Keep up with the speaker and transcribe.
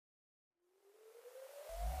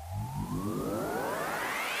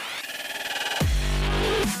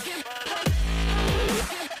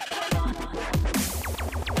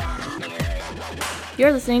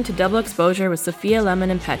You're listening to Double Exposure with Sophia Lemon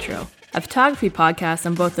and Petro, a photography podcast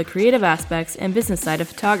on both the creative aspects and business side of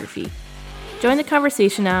photography. Join the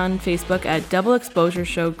conversation on Facebook at Double Exposure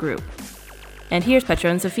Show Group. And here's Petro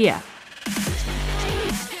and Sophia.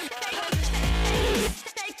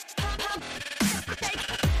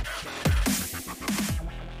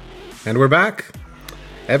 And we're back.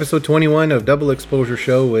 Episode 21 of Double Exposure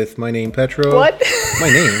Show with my name, Petro. What? My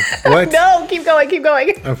name? What? No, keep going.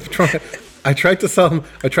 I tried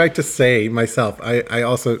to say myself. I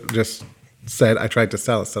also just said I tried to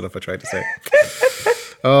sell instead of I tried to say.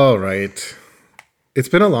 All right. It's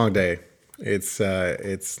been a long day. It's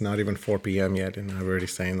not even 4 p.m. yet, and I'm already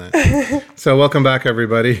saying that. So welcome back,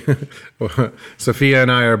 everybody. Sophia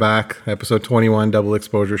and I are back. Episode 21, Double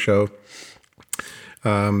Exposure Show.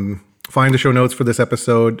 Find the show notes for this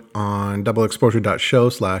episode on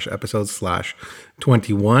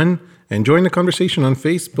doubleexposure.show/episodes/21 and join the conversation on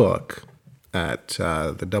Facebook at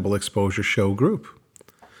the Double Exposure Show group.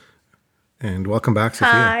 And welcome back,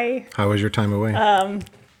 Sophia. Hi. How was your time away? I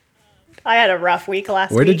had a rough week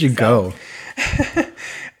last week. Where did you go?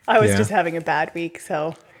 I was just having a bad week,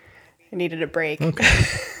 so I needed a break.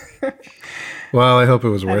 Okay. Well, I hope it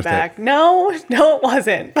was worth it. No, it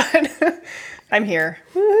wasn't, but I'm here.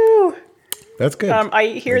 Woo! That's good.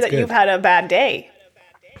 I hear that you've had a bad day.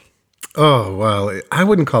 Oh, well, I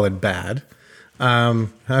wouldn't call it bad. I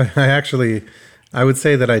would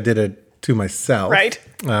say that I did it to myself. Right.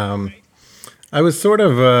 I was sort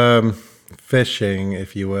of fishing,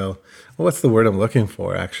 if you will. Well, what's the word I'm looking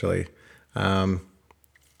for, actually? I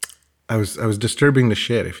was disturbing the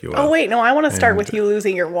shit, if you will. Oh, wait, no, I want to start with you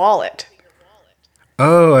losing your wallet.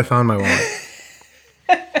 Oh, I found my wallet.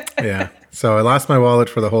 Yeah. So I lost my wallet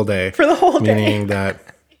for the whole day. For the whole day. Meaning that,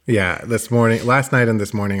 last night and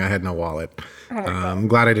this morning, I had no wallet. Oh my God. I'm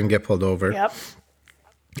glad I didn't get pulled over. Yep.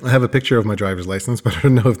 I have a picture of my driver's license, but I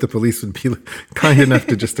don't know if the police would be kind enough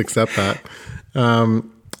to just accept that.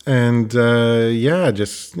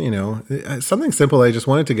 Just, something simple. I just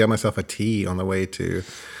wanted to get myself a tea on the way to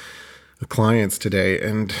the clients today.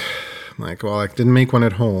 And I'm like, well, I didn't make one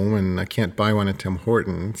at home and I can't buy one at Tim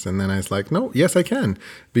Hortons. And then I was like, no, yes, I can,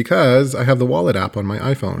 because I have the wallet app on my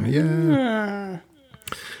iPhone. Yeah.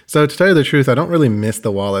 So to tell you the truth, I don't really miss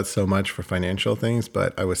the wallet so much for financial things,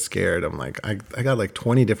 but I was scared. I'm like, I got like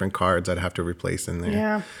 20 different cards I'd have to replace in there.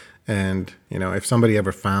 Yeah. And, if somebody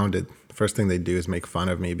ever found it, the first thing they do is make fun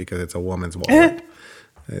of me because it's a woman's wallet.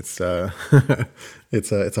 It's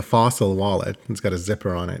it's a Fossil wallet. It's got a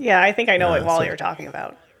zipper on it. Yeah, I think I know what wallet you're talking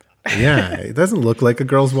about. Yeah, it doesn't look like a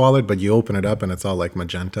girl's wallet, but you open it up and it's all like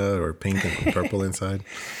magenta or pink and purple inside.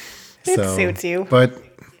 It suits you. But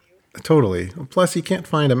totally. Plus, you can't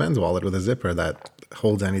find a men's wallet with a zipper that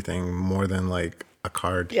holds anything more than like a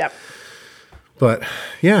card. Yep. But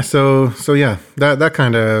yeah, so yeah, that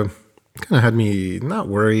kind of had me not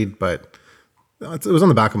worried, but it was on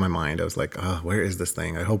the back of my mind. I was like, oh, where is this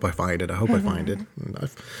thing? I hope I find it. I find it.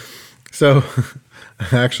 So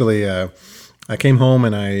actually, I came home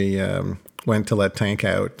and I went to let Tank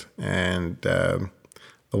out, and the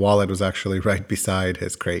wallet was actually right beside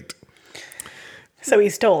his crate. So he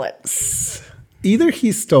stole it. Either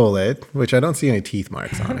he stole it, which I don't see any teeth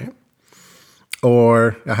marks on it,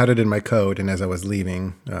 or I had it in my coat, and as I was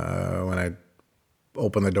leaving, when I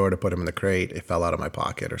opened the door to put him in the crate, it fell out of my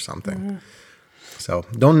pocket or something. Mm-hmm. So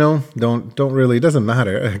don't know, don't really, it doesn't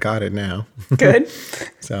matter. I got it now. Good.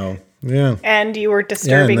 So yeah. And you were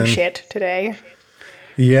disturbing shit today.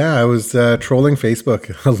 Yeah, I was trolling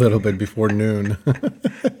Facebook a little bit before noon.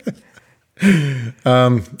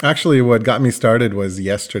 Actually, what got me started was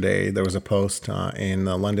yesterday. There was a post in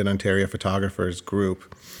the London, Ontario photographers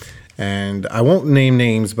group. And I won't name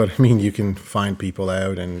names, but I mean, you can find people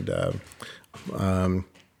out. And the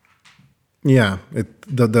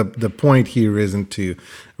point here isn't to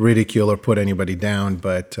ridicule or put anybody down,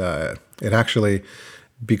 but it actually,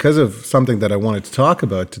 because of something that I wanted to talk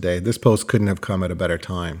about today, this post couldn't have come at a better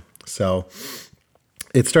time. So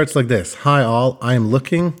it starts like this. Hi all, I am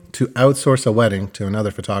looking to outsource a wedding to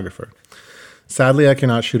another photographer. Sadly, I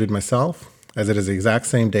cannot shoot it myself, as it is the exact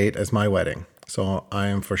same date as my wedding. So I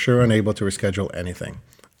am for sure unable to reschedule anything.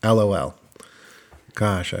 LOL.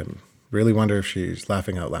 Gosh, I really wonder if she's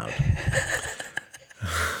laughing out loud.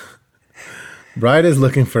 Bride is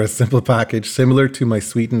looking for a simple package similar to my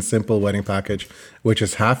Sweet and Simple wedding package, which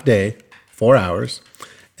is half day, 4 hours,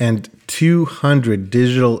 and 200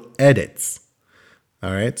 digital edits.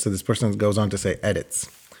 All right, so this person goes on to say edits.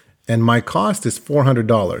 And my cost is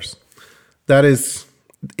 $400. That is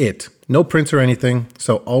it. No prints or anything,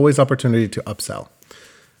 so always opportunity to upsell.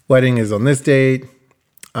 Wedding is on this date.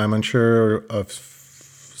 I'm unsure of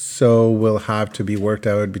so will have to be worked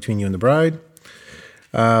out between you and the bride.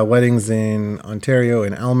 Weddings in Ontario,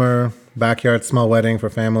 in Elmer, backyard small wedding for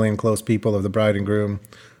family and close people of the bride and groom.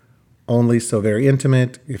 Only so very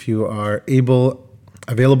intimate. If you are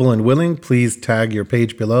available and willing, please tag your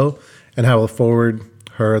page below and I will forward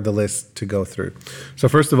her the list to go through. So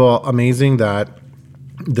first of all, amazing that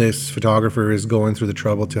this photographer is going through the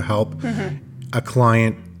trouble to help a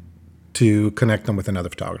client to connect them with another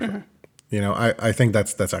photographer. You know, I think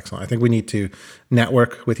that's excellent. I think we need to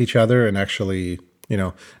network with each other and actually, you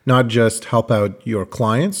know, not just help out your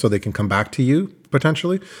clients so they can come back to you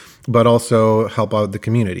potentially, but also help out the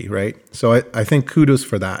community, right? So I think kudos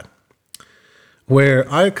for that. Where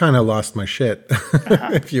I kind of lost my shit,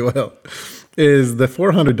 if you will, is the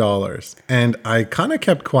 $400. And I kind of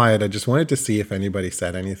kept quiet. I just wanted to see if anybody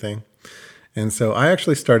said anything. And so I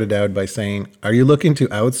actually started out by saying, are you looking to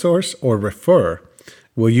outsource or refer?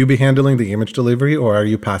 Will you be handling the image delivery or are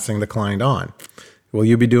you passing the client on? Will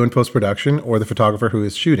you be doing post-production or the photographer who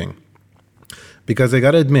is shooting? Because I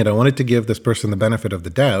got to admit, I wanted to give this person the benefit of the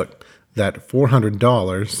doubt that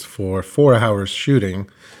 $400 for 4 hours shooting,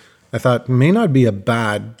 I thought may not be a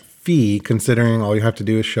bad fee considering all you have to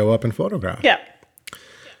do is show up and photograph. Yeah.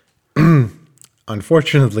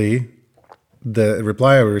 Unfortunately, the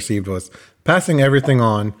reply I received was, passing everything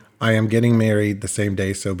on, I am getting married the same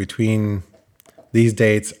day. So between these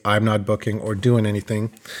dates, I'm not booking or doing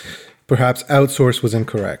anything. Perhaps outsource was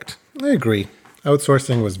incorrect. I agree.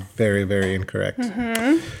 Outsourcing was very, very incorrect.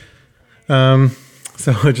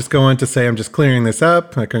 So I just go on to say, I'm just clearing this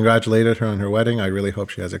up. I congratulated her on her wedding. I really hope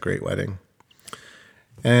she has a great wedding.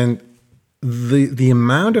 And the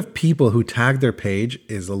amount of people who tag their page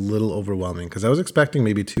is a little overwhelming because I was expecting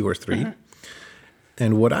maybe 2 or 3.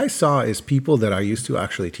 And what I saw is people that I used to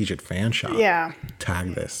actually teach at Fan Shop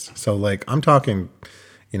tag this. So like I'm talking,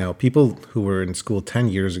 you know, people who were in school 10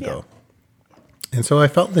 years ago. And so I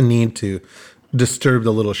felt the need to disturb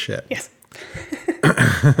the little shit. Yes.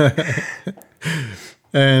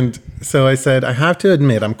 And so I said, I have to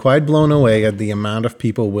admit, I'm quite blown away at the amount of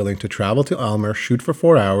people willing to travel to Elmer, shoot for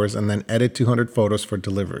 4 hours, and then edit 200 photos for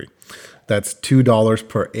delivery. That's $2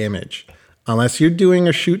 per image. Unless you're doing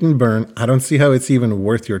a shoot and burn, I don't see how it's even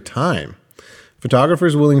worth your time.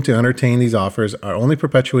 Photographers willing to entertain these offers are only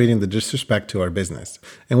perpetuating the disrespect to our business.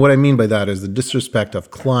 And what I mean by that is the disrespect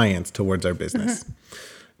of clients towards our business.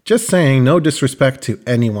 Just saying, no disrespect to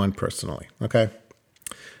anyone personally, okay?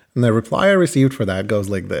 And the reply I received for that goes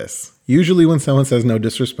like this. Usually when someone says no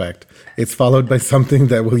disrespect, it's followed by something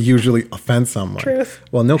that will usually offend someone. Truth.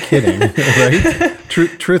 Well, no kidding, right?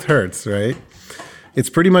 Truth hurts, right? It's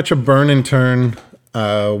pretty much a burn and turn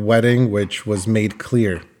wedding, which was made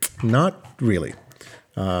clear. Not really.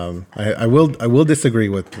 I will disagree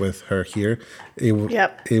with her here.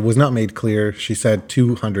 It was not made clear. She said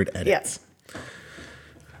 200 edits.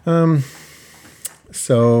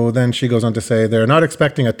 So then she goes on to say, they're not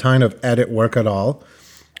expecting a ton of edit work at all.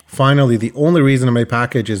 Finally, the only reason my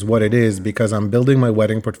package is what it is because I'm building my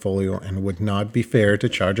wedding portfolio and would not be fair to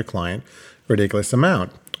charge a client a ridiculous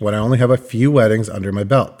amount when I only have a few weddings under my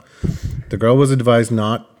belt. The girl was advised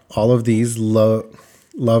not all of these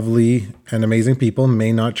lovely and amazing people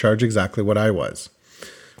may not charge exactly what I was.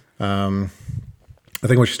 I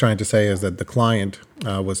think what she's trying to say is that the client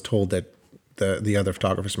was told that the other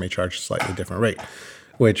photographers may charge a slightly different rate,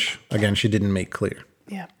 which, again, she didn't make clear.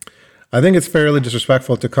 Yeah. I think it's fairly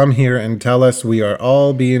disrespectful to come here and tell us we are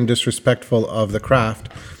all being disrespectful of the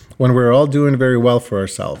craft when we're all doing very well for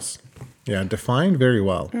ourselves. Yeah, defined very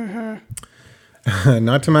well.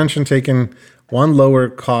 Not to mention taking one lower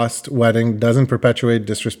cost wedding doesn't perpetuate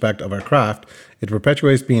disrespect of our craft. It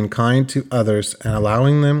perpetuates being kind to others and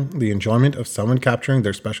allowing them the enjoyment of someone capturing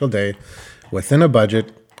their special day within a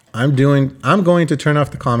budget. I'm going to turn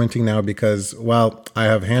off the commenting now because, well, I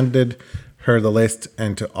have handed her the list,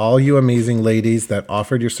 and to all you amazing ladies that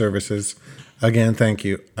offered your services, again, thank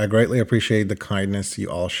you. I greatly appreciate the kindness you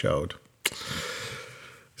all showed.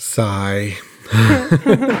 Sigh.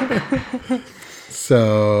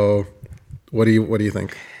 So, what do you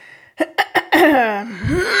think? I'm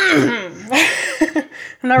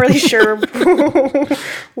not really sure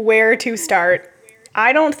where to start.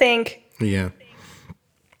 I don't think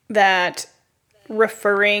that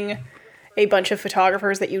referring a bunch of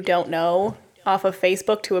photographers that you don't know off of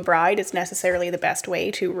Facebook to a bride is necessarily the best way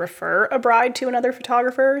to refer a bride to another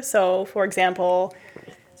photographer. So, for example,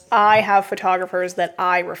 I have photographers that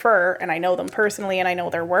I refer, and I know them personally, and I know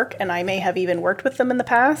their work, and I may have even worked with them in the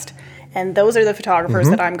past. And those are the photographers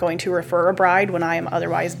that I'm going to refer a bride when I am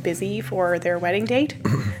otherwise busy for their wedding date.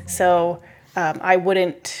 So I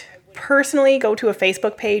wouldn't personally go to a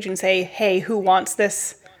Facebook page and say, hey, who wants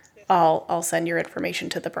this I'll send your information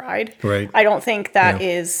to the bride. Right. I don't think that Yeah.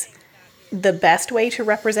 is the best way to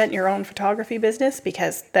represent your own photography business,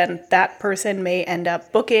 because then that person may end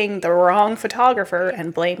up booking the wrong photographer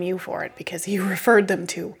and blame you for it because you referred them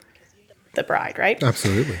to the bride, right?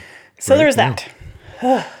 Absolutely. So Right, there's yeah. that.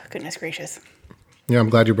 Oh, goodness gracious. Yeah, I'm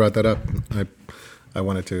glad you brought that up. I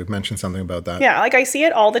wanted to mention something about that. Yeah, like I see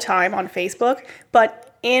it all the time on Facebook, but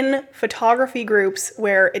in photography groups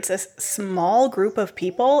where it's a small group of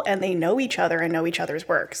people and they know each other and know each other's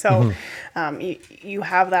work. So you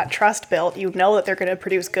have that trust built. You know that they're going to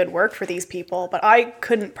produce good work for these people. But I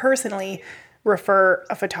couldn't personally refer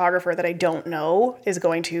a photographer that I don't know is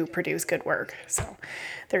going to produce good work. So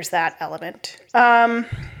there's that element.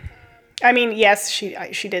 I mean, yes,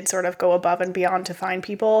 she did sort of go above and beyond to find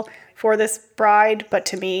people for this bride, but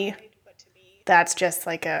to me, that's just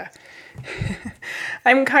like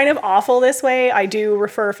I'm kind of awful this way. I do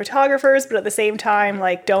refer photographers, but at the same time,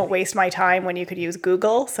 like, don't waste my time when you could use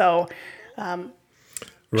Google. So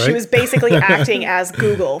Right? she was basically acting as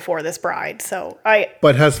Google for this bride. So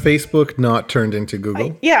But has Facebook not turned into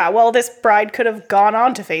Google? yeah, well, this bride could have gone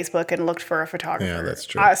on to Facebook and looked for a photographer. Yeah, that's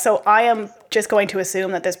true. So I am just going to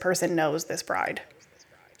assume that this person knows this bride.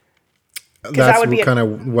 That's that would be kind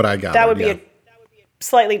of what I got. That would be a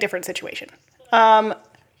slightly different situation.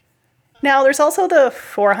 Now, there's also the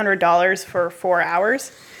 $400 for 4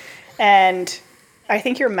 hours. And I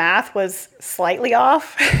think your math was slightly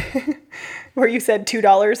off, where you said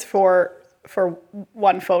 $2 for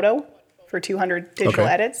one photo for 200 digital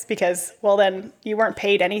Okay. edits, because, well, then you weren't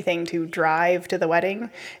paid anything to drive to the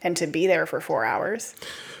wedding and to be there for 4 hours.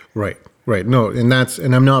 Right. No, and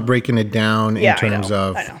I'm not breaking it down Yeah, in terms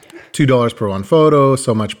of I know. $2 per one photo,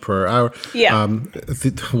 so much per hour. Yeah.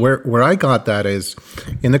 Where I got that is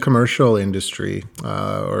in the commercial industry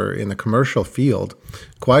or in the commercial field.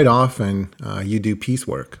 Quite often, you do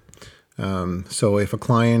piecework. So if a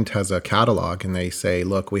client has a catalog and they say,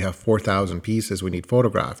 "Look, we have 4,000 pieces we need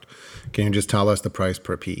photographed. Can you just tell us the price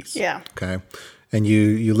per piece?" Yeah. Okay. And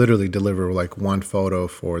you literally deliver like one photo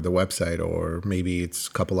for the website, or maybe it's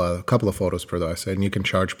a couple of photos per website, and you can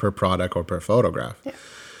charge per product or per photograph. Yeah.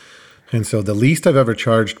 And so the least I've ever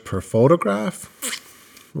charged per photograph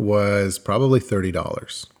was probably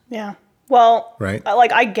 $30. Yeah. Well, Right.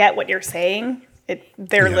 like, I get what you're saying.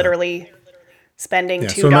 They're Yeah. literally spending Yeah.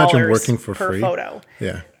 $2 So imagine working for per free. photo.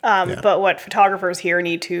 Yeah. But what photographers here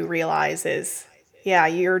need to realize is, yeah,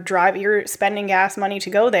 you're spending gas money to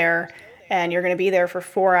go there, and you're going to be there for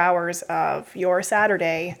 4 hours of your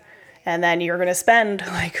Saturday, and then you're going to spend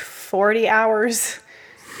like 40 hours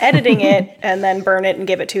editing it and then burn it and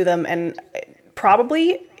give it to them. And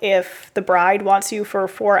probably if the bride wants you for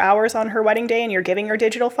 4 hours on her wedding day and you're giving her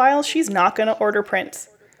digital files, she's not going to order prints.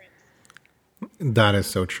 That is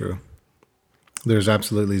so true. There's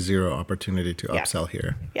absolutely zero opportunity to Yeah. upsell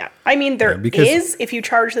here. Yeah. I mean, there because- is if you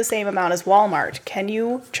charge the same amount as Walmart. Can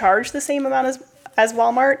you charge the same amount as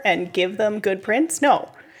Walmart and give them good prints? No.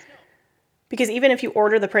 Because even if you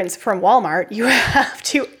order the prints from Walmart, you have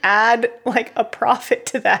to add like a profit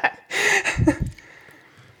to that.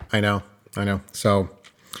 I know. So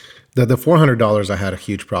the $400 I had a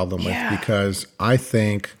huge problem with, Yeah. because I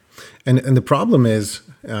think, and the problem is,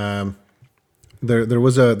 there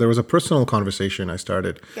was a personal conversation I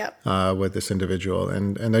started Yep. with this individual,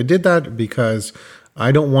 and I did that because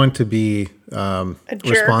I don't want to be jerk.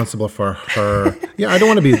 responsible for her. Yeah, I don't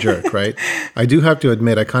want to be a jerk, right? I do have to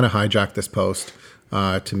admit I kind of hijacked this post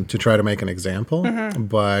to try to make an example, Mm-hmm.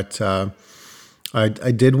 but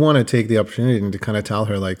I did want to take the opportunity to kind of tell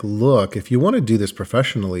her, like, look, if you want to do this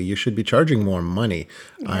professionally, you should be charging more money.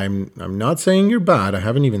 I'm not saying you're bad. I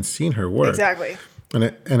haven't even seen her work. Exactly.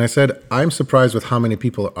 And I said, I'm surprised with how many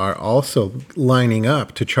people are also lining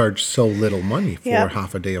up to charge so little money for Yep.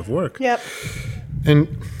 half a day of work. Yep. And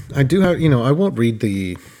I do have, I won't read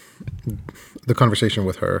the conversation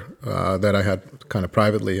with her that I had kind of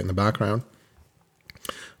privately in the background.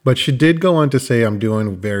 But she did go on to say, I'm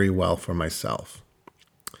doing very well for myself.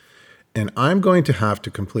 And I'm going to have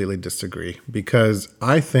to completely disagree, because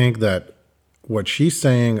I think that what she's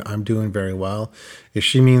saying, I'm doing very well, is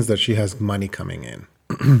she means that she has money coming in.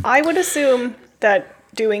 I would assume that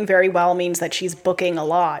doing very well means that she's booking a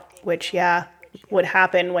lot, which, yeah, would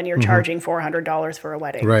happen when you're charging $400 for a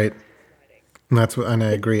wedding. Right. And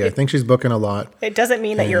I agree. I think she's booking a lot. It doesn't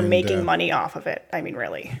mean that you're And, making money off of it. I mean,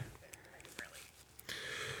 really.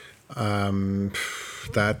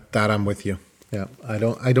 That I'm with you. Yeah. I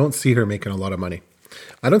don't see her making a lot of money.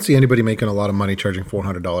 I don't see anybody making a lot of money charging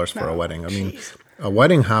 $400 for a wedding. I mean, a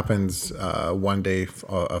wedding happens one day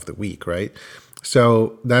of the week, right?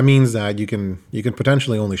 So that means that you can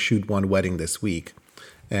potentially only shoot one wedding this week.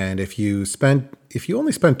 And if you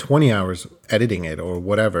only spend 20 hours editing it or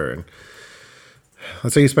whatever, and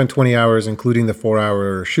let's say you spend 20 hours, including the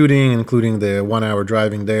 4-hour shooting, including the 1 hour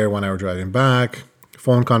driving there, 1 hour driving back,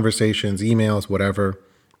 phone conversations, emails, whatever.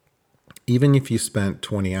 Even if you spent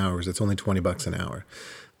 20 hours, it's only $20 an hour.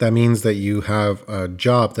 That means that you have a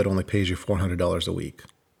job that only pays you $400 a week.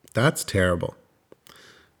 That's terrible.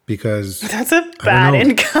 Because that's a bad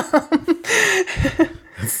income.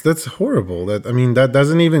 That's horrible. That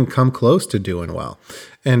doesn't even come close to doing well.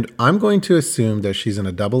 And I'm going to assume that she's in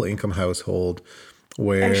a double income household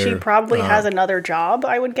where... And she probably has another job,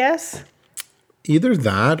 I would guess. Either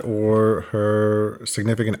that or her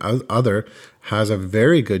significant other has a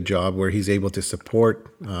very good job where he's able to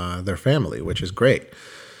support their family, which is great.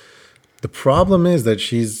 The problem is that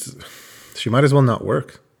she might as well not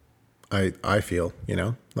work. I feel,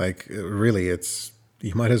 like really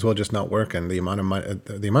you might as well just not work, and the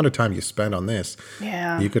amount of time you spend on this,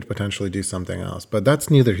 you could potentially do something else. But that's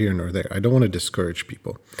neither here nor there. I don't want to discourage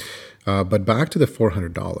people. But back to the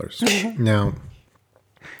 $400. Now,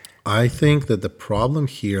 I think that the problem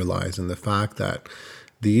here lies in the fact that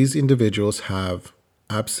these individuals have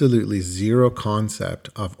absolutely zero concept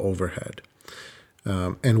of overhead.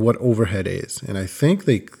 And what overhead is. And I think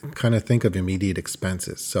they kind of think of immediate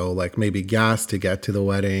expenses. So like maybe gas to get to the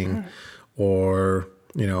wedding, or,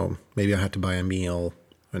 maybe I had to buy a meal,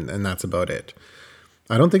 and that's about it.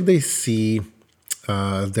 I don't think they see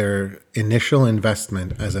their initial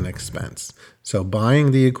investment as an expense. So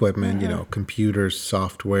buying the equipment, computers,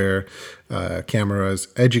 software, cameras,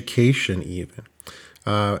 education even.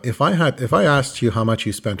 If I asked you how much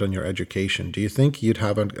you spent on your education, do you think you'd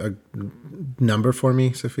have a number for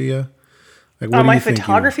me, Sophia? Like, on my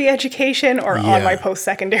photography education or on my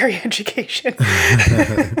post-secondary education?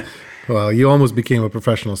 Well, you almost became a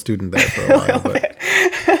professional student there for a while. But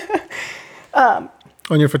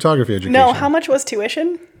on your photography education. No, how much was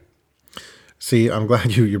tuition? See, I'm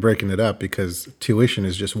glad you're breaking it up, because tuition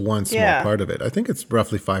is just one small part of it. I think it's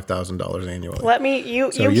roughly $5,000 annually.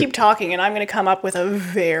 You keep talking, and I'm going to come up with a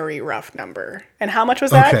very rough number. And how much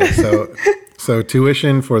was that? Okay, so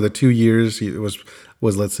tuition for the 2 years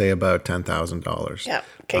was let's say about $10,000. Yeah.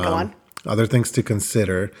 Okay, go on. Other things to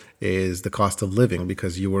consider is the cost of living,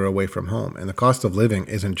 because you were away from home, and the cost of living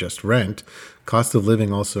isn't just rent. Cost of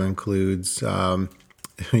living also includes,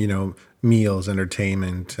 meals,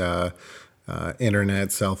 entertainment.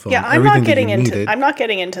 Internet, cell phone. Yeah, I'm not getting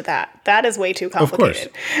into that. That is way too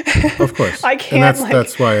complicated. Of course. I can't. And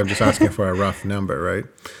that's why I'm just asking for a rough number, right?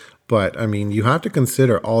 But you have to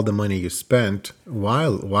consider all the money you spent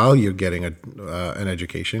while you're getting an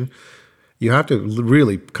education. You have to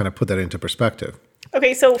really kind of put that into perspective.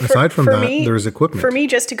 Okay, so aside from that, there's equipment. For me,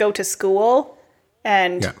 just to go to school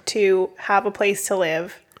and to have a place to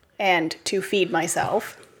live and to feed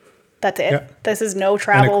myself. That's it. Yeah. This is no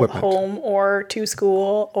travel home or to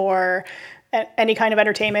school or any kind of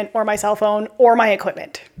entertainment or my cell phone or my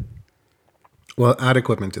equipment. Well, add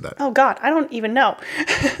equipment to that. Oh God, I don't even know.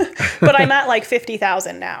 But I'm at like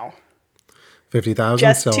 50,000 now. 50,000?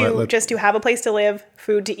 Just to have a place to live,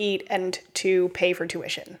 food to eat, and to pay for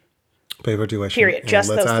tuition. Pay for tuition. Period. Just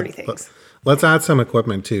those three things. Let's add some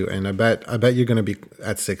equipment too, and I bet you're going to be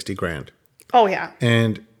at 60 grand. Oh yeah.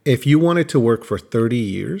 And if you wanted to work for 30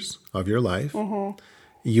 years of your life,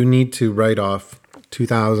 you need to write off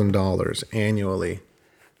 $2,000 annually.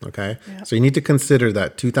 Okay? Yep. So you need to consider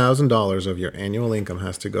that $2,000 of your annual income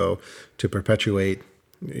has to go to perpetuate,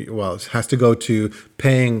 it has to go to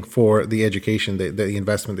paying for the education, the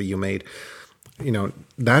investment that you made.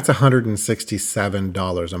 That's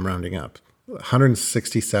 $167, I'm rounding up.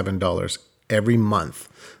 $167 every month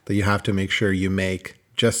that you have to make sure you make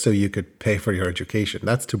just so you could pay for your education.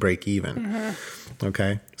 That's to break even.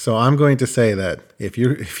 Okay. So I'm going to say that if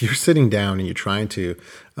you're sitting down and you're trying to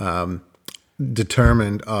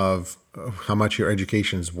determine of how much your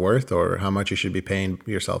education's worth or how much you should be paying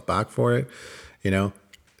yourself back for it,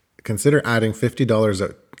 consider adding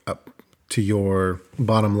 $50 up to your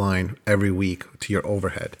bottom line every week to your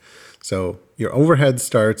overhead. So your overhead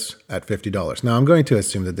starts at $50. Now, I'm going to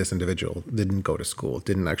assume that this individual didn't go to school,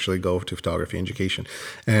 didn't actually go to photography education.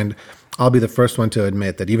 And I'll be the first one to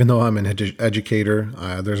admit that even though I'm an educator,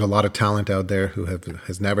 there's a lot of talent out there who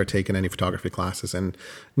has never taken any photography classes. And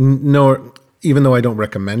even though I don't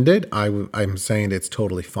recommend it, I'm saying it's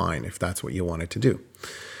totally fine if that's what you wanted to do.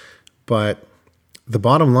 But the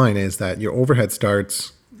bottom line is that your overhead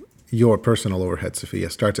starts, your personal overhead, Sophia,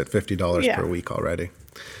 starts at $50 per week already.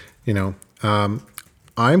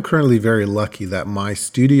 I'm currently very lucky that my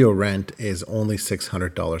studio rent is only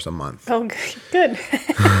 $600 a month. Oh, good.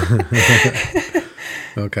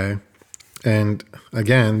 Okay. And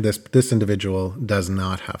again, this individual does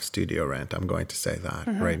not have studio rent. I'm going to say that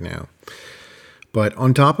right now. But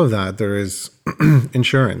on top of that, there is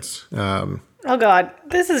insurance. Oh God,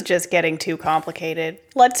 this is just getting too complicated.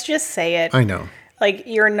 Let's just say it. I know. Like,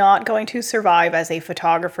 you're not going to survive as a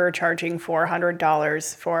photographer charging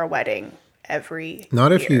 $400 for a wedding every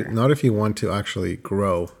Not if year. not if you want to actually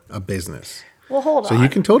grow a business. Well, hold So on. you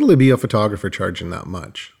can totally be a photographer charging that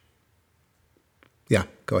much. Yeah,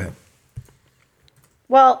 go ahead.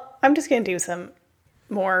 Well, I'm just going to do some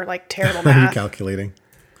more like terrible math. Recalculating.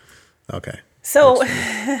 Okay. So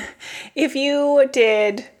if you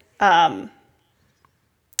did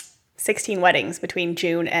 16 weddings between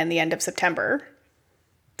June and the end of September,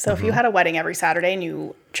 so if you had a wedding every Saturday and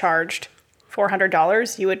you charged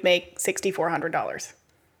 $400, you would make $6,400.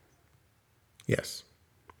 Yes.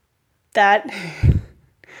 That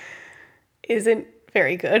isn't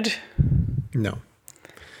very good. No.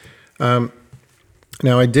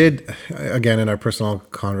 Now, I did, again, in our personal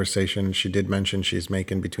conversation, she did mention she's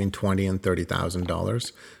making between $20,000 and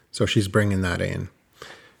 $30,000. So she's bringing that in.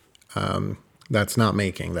 That's not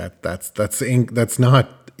making that's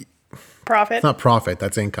not Profit. not profit.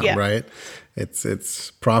 That's income, Yeah. right?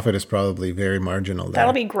 It's profit is probably very marginal there.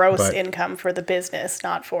 That'll be gross but- income for the business,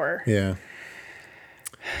 not for... Yeah.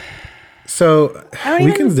 So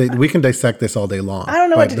we can dissect this all day long. I don't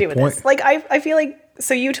know but what to the do with point- this. Like, I feel like...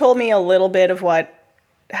 So you told me a little bit of what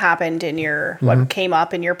happened in your... What came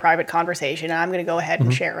up in your private conversation. And I'm going to go ahead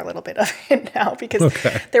and share a little bit of it now. Because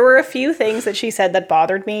there were a few things that she said that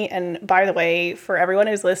bothered me. And by the way, for everyone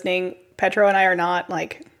who's listening, Petro and I are not,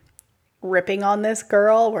 like, ripping on this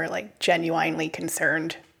girl. We're, like, genuinely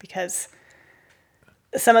concerned. Because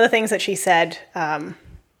some of the things that she said...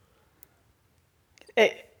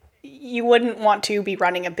 you wouldn't want to be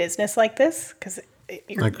running a business like this because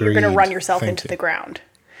you're going to run yourself into the ground.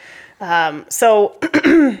 So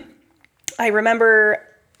I remember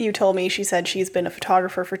you told me, she said she's been a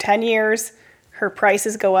photographer for 10 years. Her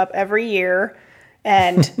prices go up every year.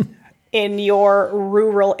 And in your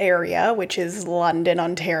rural area, which is London,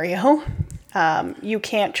 Ontario, you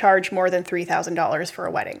can't charge more than $3,000 for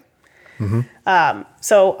a wedding.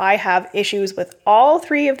 So I have issues with all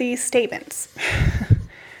three of these statements.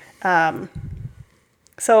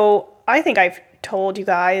 So I think I've told you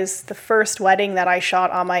guys the first wedding that I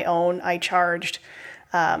shot on my own, I charged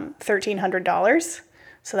 $1,300.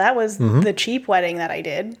 So that was the cheap wedding that I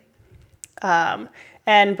did.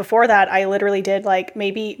 And before that, I literally did like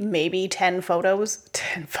maybe 10 photos.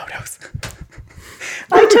 10 photos.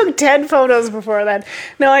 I took 10 photos before that.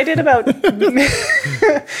 No, I did about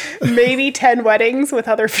maybe 10 weddings with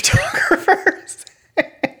other photographers.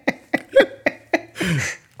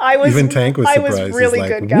 Even Tank was surprised. I was really like,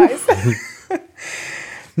 good, guys.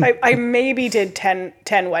 I maybe did 10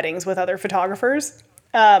 weddings with other photographers.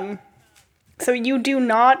 So you do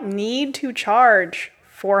not need to charge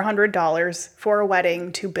 $400 for a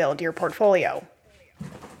wedding to build your portfolio.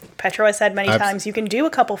 Petro has said many times, you can do a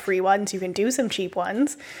couple free ones, you can do some cheap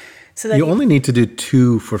ones. So that you only need to do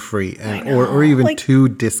 2 for free or even like, 2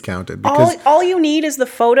 discounted. Because all you need is the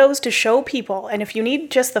photos to show people. And if you need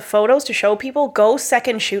just the photos to show people, go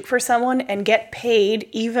second shoot for someone and get paid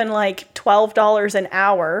even like $12 an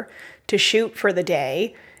hour to shoot for the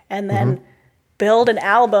day. And then build an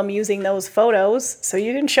album using those photos so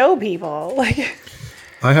you can show people. Like,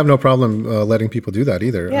 I have no problem letting people do that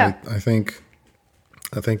either. Yeah. I think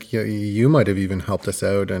you might have even helped us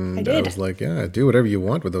out, and I was like, yeah, do whatever you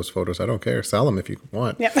want with those photos. I don't care. Sell them if you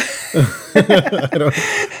want. Yep. I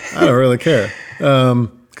don't really care.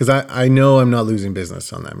 Because I know I'm not losing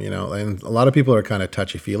business on them, and a lot of people are kind of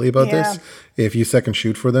touchy-feely about this. If you second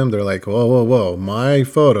shoot for them, they're like, whoa, my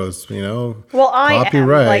photos, well,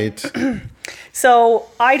 copyright. So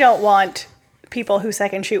I don't want people who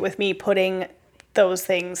second shoot with me putting those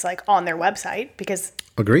things like on their website because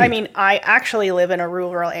Agreed. I mean, I actually live in a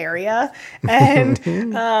rural area, and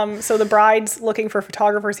so the brides looking for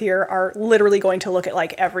photographers here are literally going to look at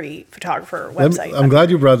like every photographer website. I'm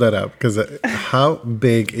glad you brought that up because how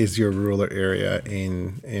big is your rural area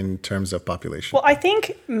in terms of population? Well, I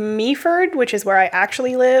think Meaford, which is where I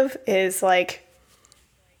actually live, is like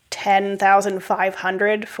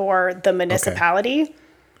 10,500 for the municipality. Okay.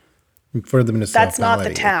 For the municipality. That's not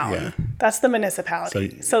the town. Yeah. That's the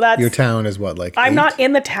municipality. So that's your town is what, like I'm 8? not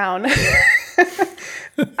in the town.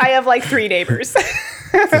 I have like 3 neighbors.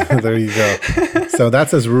 There you go. So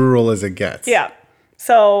that's as rural as it gets. Yeah.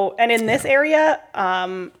 So, and in this area,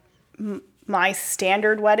 my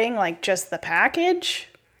standard wedding, like just the package,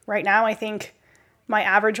 right now, I think my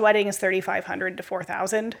average wedding is $3,500 to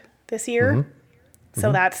 $4,000 this year.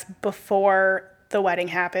 So that's before the wedding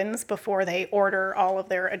happens before they order all of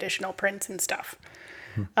their additional prints and stuff.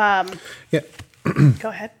 Yeah. Go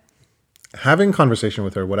ahead. Having conversation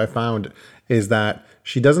with her, what I found is that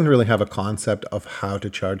she doesn't really have a concept of how to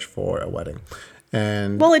charge for a wedding.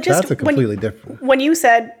 And that's a completely different. When you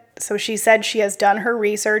said, so she said she has done her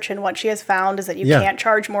research and what she has found is that you can't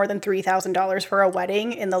charge more than $3,000 for a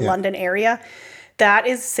wedding in the London area. That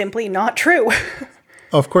is simply not true.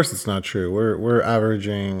 Of course it's not true. We're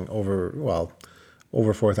averaging over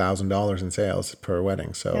 $4,000 in sales per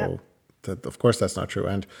wedding. So of course that's not true.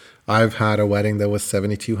 And I've had a wedding that was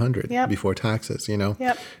 $7,200 before taxes, you know.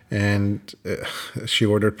 Yep. And she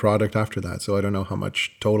ordered product after that. So I don't know how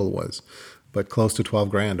much total was, but close to 12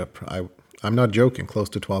 grand. I'm not joking, close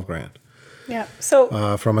to 12 grand. Yeah.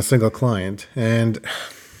 So from a single client. And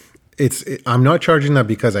I'm not charging that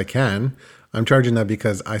because I can. I'm charging that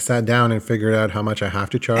because I sat down and figured out how much I have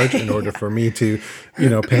to charge in order for me to,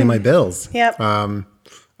 pay my bills. Yep.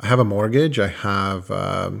 I have a mortgage. I have,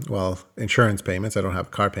 insurance payments. I don't have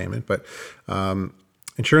a car payment, but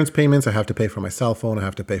insurance payments. I have to pay for my cell phone. I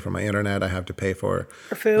have to pay for my internet. I have to pay for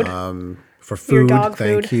food. For food. Your dog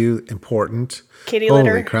Thank food. you. Important. Kitty litter.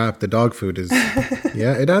 Holy crap. The dog food is,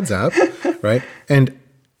 it adds up. Right. And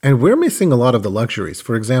we're missing a lot of the luxuries.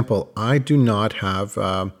 For example, I do not have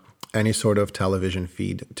any sort of television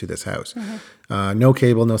feed to this house. No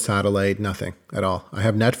cable, no satellite, nothing at all. I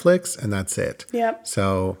have Netflix and that's it. Yep.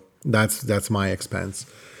 So that's my expense.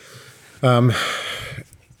 And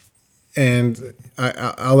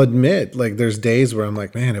I'll admit, like, there's days where I'm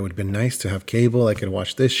like, man, it would have been nice to have cable. I could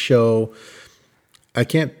watch this show. I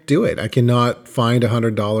can't do it. I cannot find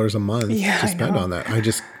 $100 a month to spend on that.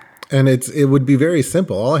 And it would be very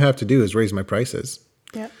simple. All I have to do is raise my prices.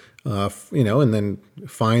 Yep. And then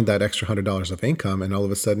find that extra $100 of income, and all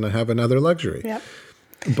of a sudden I have another luxury. Yep.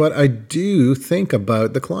 But I do think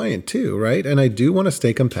about the client too, right? And I do want to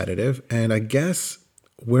stay competitive. And I guess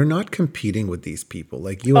we're not competing with these people.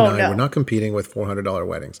 Like you and I, we're not competing with $400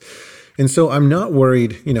 weddings. And so I'm not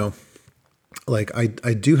worried, like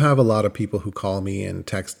I do have a lot of people who call me and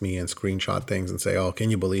text me and screenshot things and say, oh,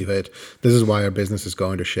 can you believe it? This is why our business is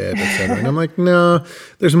going to shit, et cetera. And I'm like, no,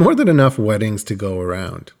 there's more than enough weddings to go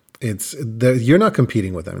around. You're not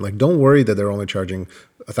competing with them. Like, don't worry that they're only charging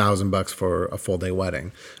 $1,000 for a full day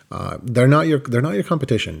wedding. They're not your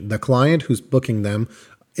competition. The client who's booking them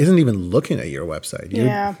isn't even looking at your website.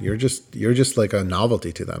 You're just like a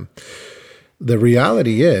novelty to them. The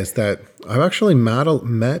reality is that I've actually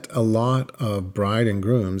met a lot of bride and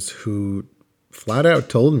grooms who flat out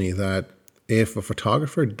told me that if a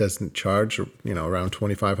photographer doesn't charge, around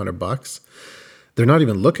 $2,500, they're not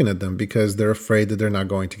even looking at them because they're afraid that they're not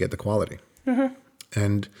going to get the quality. Mm-hmm.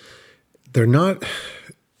 And they're not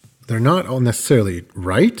necessarily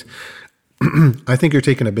right. I think you're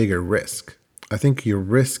taking a bigger risk. I think your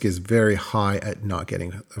risk is very high at not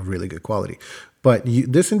getting a really good quality. But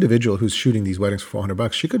this individual who's shooting these weddings for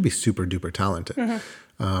 $400, she could be super duper talented.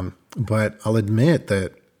 Mm-hmm. But I'll admit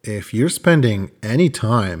that if you're spending any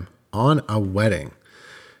time on a wedding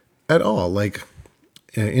at all, like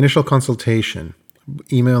initial consultation,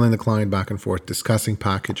 emailing the client back and forth, discussing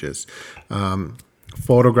packages,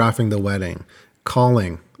 photographing the wedding,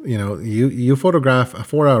 calling, you photograph a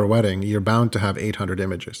 4-hour wedding, you're bound to have 800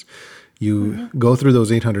 images. You go through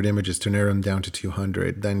those 800 images to narrow them down to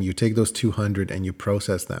 200. Then you take those 200 and you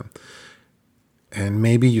process them. And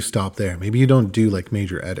maybe you stop there. Maybe you don't do like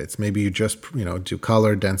major edits. Maybe you just, do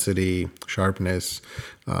color, density, sharpness,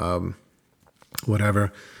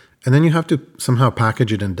 whatever. And then you have to somehow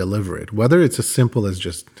package it and deliver it. Whether it's as simple as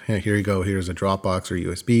just, hey, here you go, here's a Dropbox or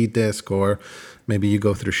USB disk, or maybe you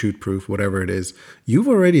go through Shootproof, whatever it is. You've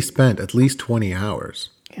already spent at least 20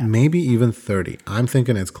 hours. Yeah. Maybe even 30. I'm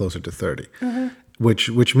thinking it's closer to 30,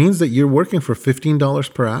 which means that you're working for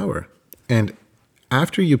 $15 per hour. And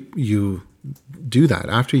after you do that,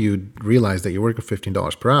 after you realize that you're working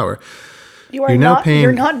 $15 per hour, you're not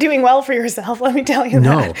doing well for yourself. Let me tell you that.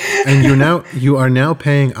 No, and you are now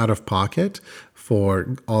paying out of pocket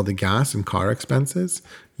for all the gas and car expenses,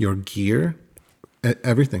 your gear,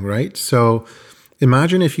 everything, right? So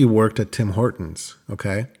imagine if you worked at Tim Hortons,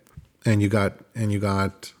 okay? And you got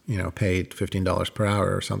paid $15 per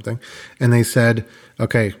hour or something, and they said,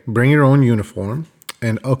 okay, bring your own uniform,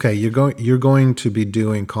 and okay, you're going to be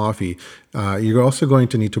doing coffee. You're also going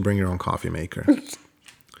to need to bring your own coffee maker.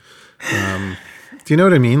 Do you know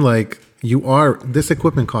what I mean? Like, this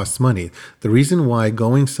equipment costs money. The reason why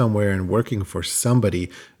going somewhere and working for somebody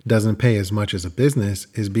doesn't pay as much as a business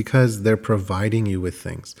is because they're providing you with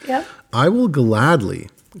things. Yep. I will gladly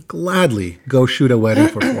go shoot a wedding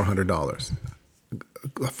for $400. A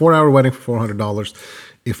 4-hour wedding for $400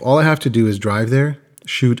 if all I have to do is drive there,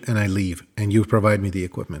 shoot, and I leave, and you provide me the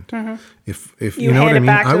equipment. If You know hand what I it mean,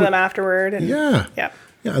 back I to would, them afterward. And, yeah. Yeah.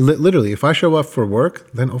 Yeah, literally, if I show up for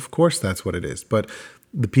work, then of course that's what it is. But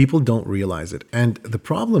the people don't realize it. And the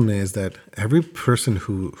problem is that every person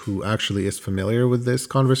who actually is familiar with this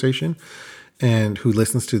conversation and who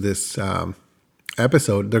listens to this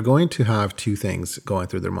episode, they're going to have two things going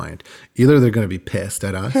through their mind. Either they're going to be pissed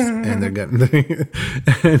at us and they're going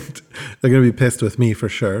to be pissed with me for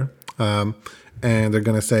sure. And they're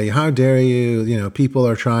going to say, how dare you, people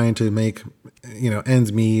are trying to make,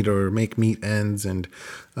 ends meet or make meet ends, and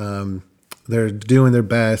they're doing their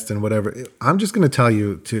best and whatever. I'm just going to tell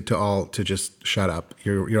you to all to just shut up.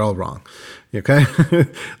 You're all wrong. Okay.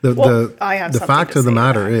 The fact of the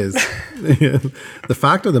matter is, the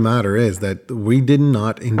fact of the matter is that we did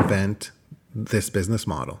not invent this business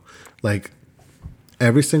model. Like,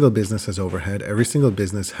 every single business has overhead. Every single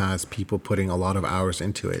business has people putting a lot of hours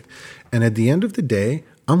into it. And at the end of the day,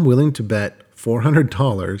 I'm willing to bet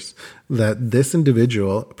 $400 that this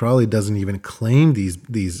individual probably doesn't even claim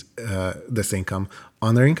this income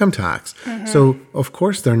on their income tax. So of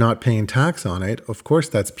course they're not paying tax on it. Of course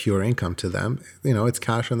that's pure income to them. It's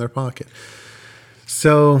cash in their pocket.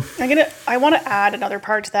 So I want to add another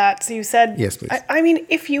part to that. So you said, yes, please. I mean,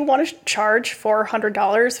 if you want to charge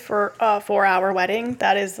 $400 for a 4-hour wedding,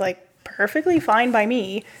 that is like perfectly fine by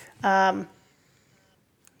me.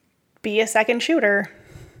 Be a second shooter.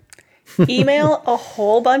 Email a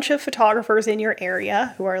whole bunch of photographers in your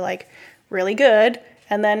area who are like really good,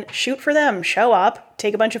 and then shoot for them. Show up,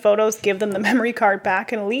 take a bunch of photos, give them the memory card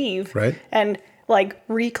back, and leave. Right. And like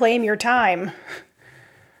reclaim your time.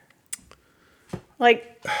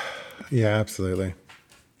 Like, yeah, absolutely.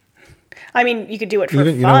 I mean, you could do it for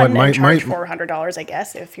fun and charge $400, I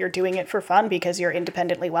guess, if you're doing it for fun because you're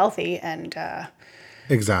independently wealthy, and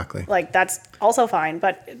exactly. Like, that's also fine.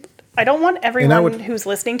 But I don't want everyone who's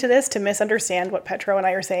listening to this to misunderstand what Petro and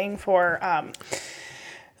I are saying for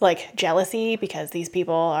like jealousy because these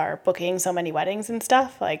people are booking so many weddings and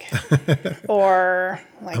stuff, like, or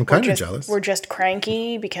like I'm kind of jealous. We're just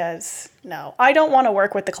cranky because no, I don't want to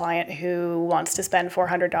work with the client who wants to spend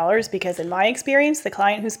 $400 because in my experience, the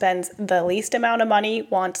client who spends the least amount of money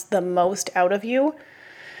wants the most out of you,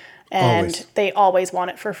 and they always want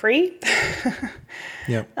it for free.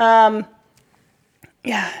 Yeah.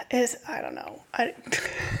 Yeah, I don't know. I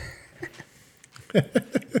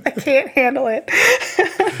can't handle it.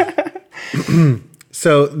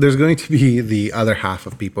 So there's going to be the other half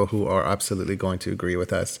of people who are absolutely going to agree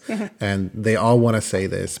with us. And they all want to say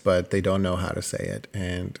this, but they don't know how to say it.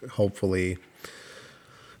 And hopefully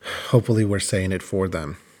we're saying it for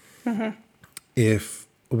them. If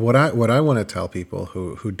what I want to tell people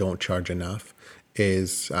who don't charge enough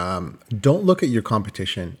is don't look at your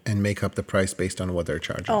competition and make up the price based on what they're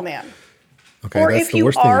charging. Oh, man. Okay, that's the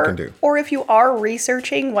worst thing you can do. Or if you are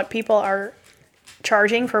researching what people are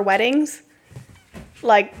charging for weddings,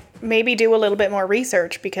 like, maybe do a little bit more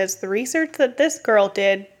research, because the research that this girl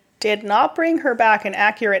did not bring her back an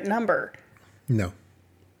accurate number. No,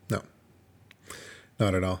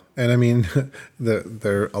 not at all. And I mean,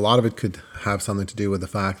 a lot of it could have something to do with the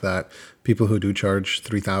fact that people who do charge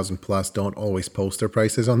 $3,000 plus don't always post their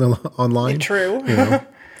prices online. True.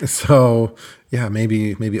 So yeah,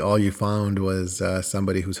 maybe all you found was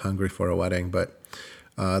somebody who's hungry for a wedding. But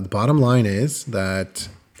the bottom line is that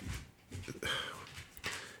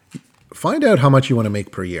find out how much you want to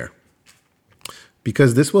make per year,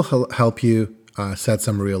 because this will help you set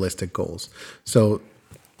some realistic goals. So,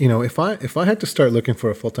 if I had to start looking for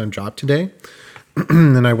a full-time job today,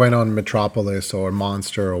 and I went on Metropolis or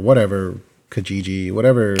Monster or whatever, Kijiji,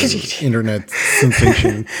 whatever internet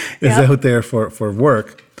sensation is out there for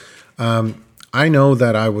work, I know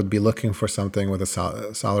that I would be looking for something with a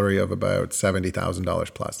salary of about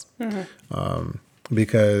 $70,000 plus.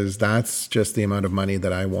 Because that's just the amount of money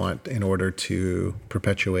that I want in order to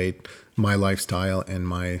perpetuate my lifestyle and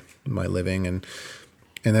my living. And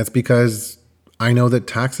that's because I know that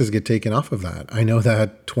taxes get taken off of that. I know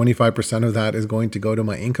that 25% of that is going to go to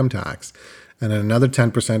my income tax. And another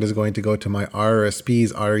 10% is going to go to my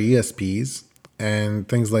RRSPs, RESPs, and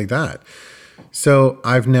things like that. So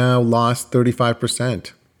I've now lost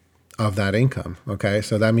 35% of that income. Okay.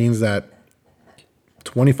 So that means that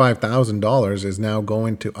 $25,000 is now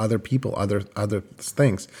going to other people, other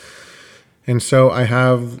things. And so I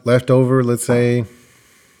have left over, let's say,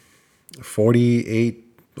 48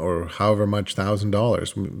 or however much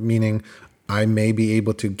 $1,000, meaning I may be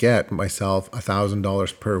able to get myself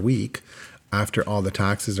 $1,000 per week after all the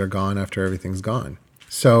taxes are gone, after everything's gone.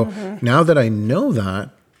 So now that I know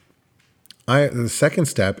that, The second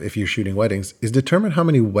step, if you're shooting weddings, is determine how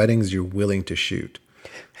many weddings you're willing to shoot.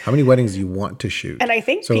 How many weddings you want to shoot. And I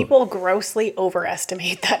think people grossly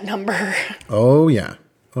overestimate that number. Oh, yeah.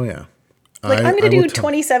 Oh, yeah. Like, I'm going to do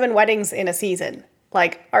 27 weddings in a season.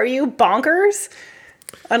 Like, are you bonkers?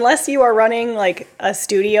 Unless you are running, like, a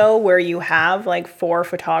studio where you have, like, 4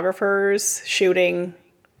 photographers shooting,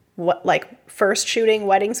 first shooting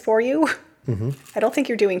weddings for you. Mm-hmm. I don't think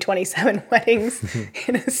you're doing 27 weddings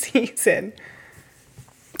in a season.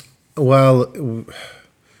 Well,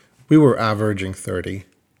 we were averaging 30.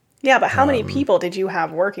 Yeah, but how many people did you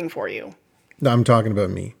have working for you? I'm talking about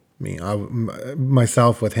me.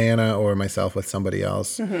 Myself with Hannah or myself with somebody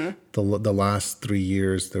else. Mm-hmm. The last 3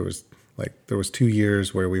 years, there was 2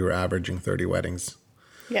 years where we were averaging 30 weddings.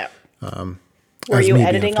 Yeah. Were you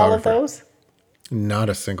editing all of those? Not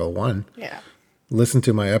a single one. Yeah. Listen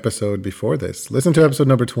to my episode before this. Listen to episode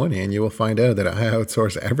number 20 and you will find out that I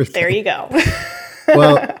outsource everything. There you go.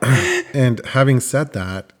 Well, and having said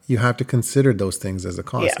that, you have to consider those things as a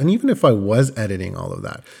cost. Yeah. And even if I was editing all of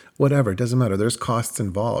that, whatever, it doesn't matter. There's costs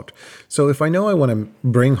involved. So if I know I want to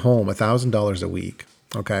bring home $1,000 a week,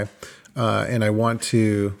 okay, and I'm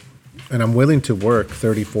willing to work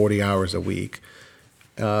 30, 40 hours a week,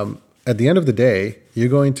 at the end of the day, you're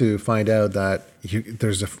going to find out that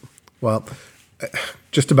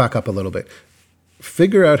just to back up a little bit,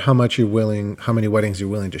 figure out how many weddings you're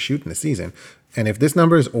willing to shoot in a season. And if this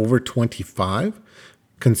number is over 25,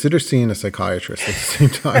 consider seeing a psychiatrist at the same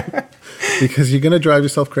time because you're going to drive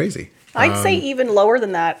yourself crazy. I'd say even lower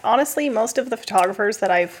than that. Honestly, most of the photographers that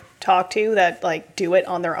I've talked to that like do it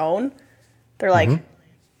on their own, they're like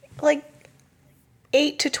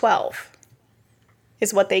 8 to 12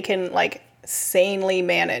 is what they can like sanely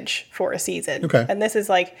manage for a season. Okay. And this is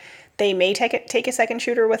like, they may take a second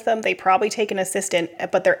shooter with them. They probably take an assistant,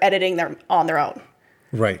 but they're editing them on their own.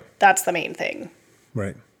 Right. That's the main thing.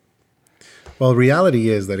 Right. Well, reality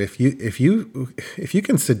is that if you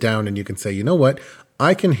can sit down and you can say, you know what,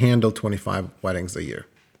 I can handle 25 weddings a year.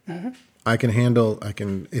 Mm-hmm.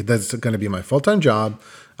 That's going to be my full-time job.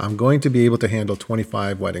 I'm going to be able to handle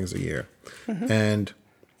 25 weddings a year. Mm-hmm. And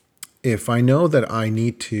if I know that I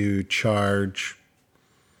need to charge,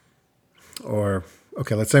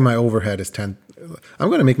 let's say my overhead is I'm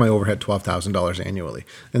going to make my overhead $12,000 annually.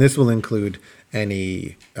 And this will include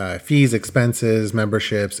any fees, expenses,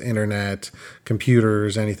 memberships, internet,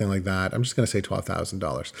 computers, anything like that. I'm just going to say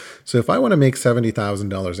 $12,000. So if I want to make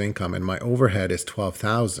 $70,000 income and my overhead is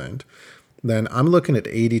 $12,000, then I'm looking at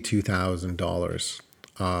 $82,000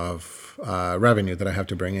 of revenue that I have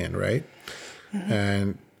to bring in, right? Mm-hmm.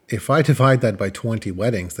 And if I divide that by 20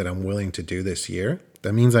 weddings that I'm willing to do this year,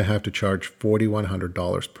 that means I have to charge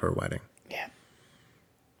 $4,100 per wedding. Yeah.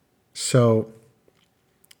 So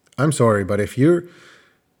I'm sorry, but if you're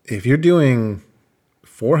doing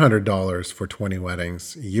 $400 for 20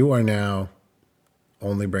 weddings, you are now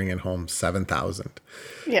only bringing home $7,000.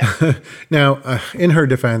 Yeah. Now, in her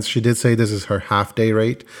defense, she did say this is her half day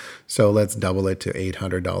rate. So let's double it to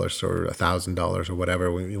 $800 or $1,000 or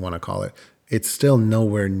whatever you want to call it. It's still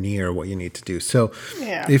nowhere near what you need to do. So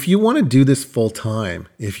if you want to do this full time,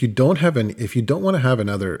 if you don't want to have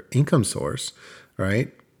another income source,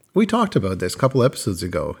 right? We talked about this a couple episodes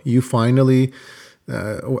ago. You finally,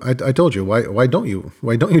 I told you, why don't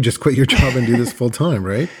you just quit your job and do this full time,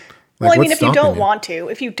 right? Like, well, I mean, if you don't want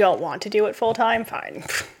to do it full time, fine.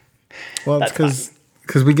 Well, it's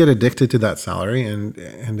because we get addicted to that salary, and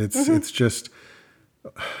it's just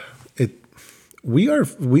we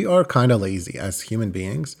are kind of lazy as human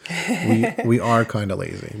beings. We are kind of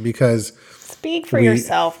lazy because speak for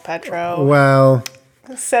yourself, Petro. Well,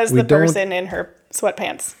 says the person in her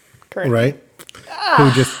sweatpants currently. Right?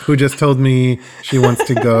 Who just told me she wants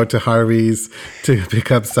to go to Harvey's to pick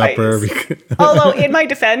up supper. Although in my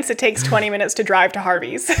defense, it takes 20 minutes to drive to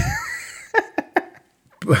Harvey's.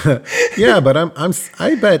 Yeah, but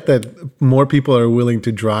I bet that more people are willing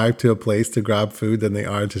to drive to a place to grab food than they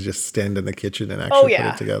are to just stand in the kitchen and actually put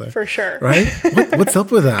it together. For sure. Right? What's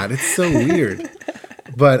up with that? It's so weird.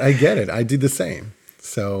 But I get it. I do the same.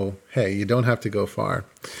 So, hey, you don't have to go far.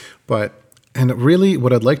 And really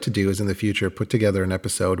what I'd like to do is in the future put together an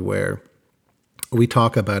episode where we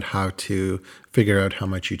talk about how to figure out how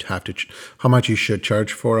much you should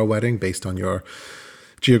charge for a wedding based on your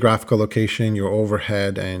geographical location, your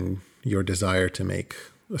overhead, and your desire to make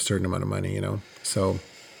a certain amount of money, So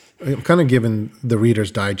I'm kind of giving the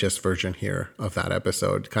Reader's Digest version here of that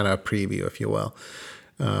episode, kind of a preview, if you will.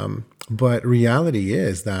 But reality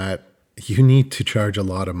is that you need to charge a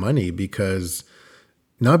lot of money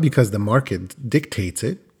not because the market dictates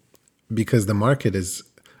it, because the market is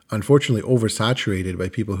unfortunately oversaturated by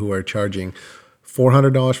people who are charging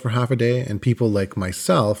 $400 for half a day, and people like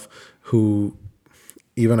myself who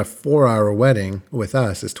even a 4-hour wedding with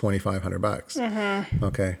us is $2,500.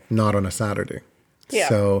 Okay, not on a Saturday. Yeah.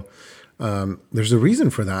 So there's a reason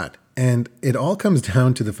for that, and it all comes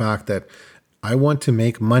down to the fact that I want to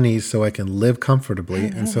make money so I can live comfortably,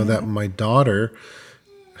 and so that my daughter,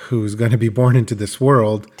 who's going to be born into this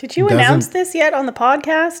world, Did you announce this yet on the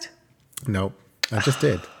podcast? No, I just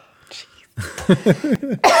did.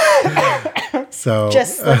 So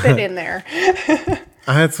Just slip it in there.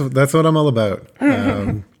 that's what I'm all about.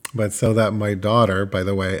 But so that my daughter, by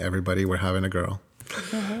the way, everybody, we're having a girl.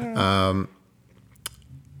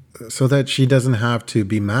 So that she doesn't have to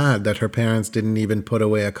be mad that her parents didn't even put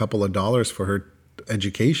away a couple of dollars for her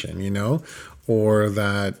education, you know, or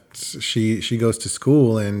that she goes to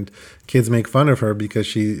school and kids make fun of her because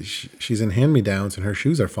she's in hand-me-downs and her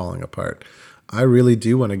shoes are falling apart. I really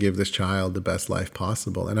do want to give this child the best life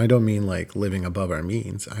possible. And I don't mean like living above our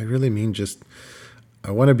means. I really mean just,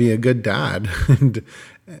 I want to be a good dad. And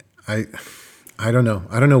I don't know.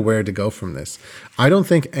 I don't know where to go from this. I don't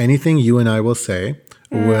think anything you and I will say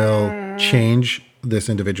will change this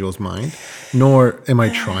individual's mind, nor am I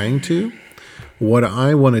trying to. What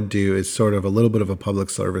I want to do is sort of a little bit of a public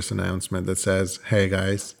service announcement that says, hey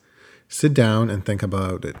guys, sit down and think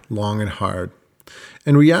about it long and hard.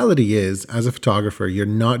 And reality is, as a photographer, you're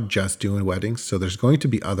not just doing weddings, so there's going to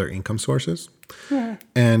be other income sources. Yeah.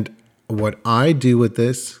 And what I do with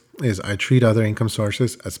this is I treat other income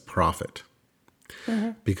sources as profit.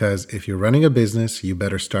 Because if you're running a business, you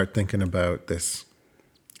better start thinking about this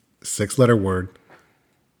 6-letter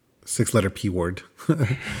P word.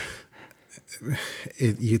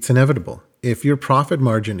 It's inevitable. If your profit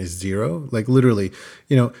margin is zero, like literally,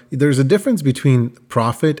 you know, there's a difference between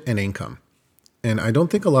profit and income. And I don't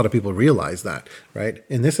think a lot of people realize that, right?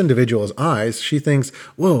 In this individual's eyes, she thinks,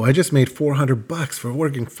 whoa, I just made $400 for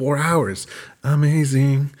working 4 hours.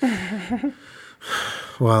 Amazing.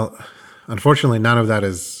 Well, unfortunately, none of that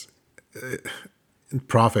is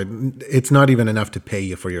profit. It's not even enough to pay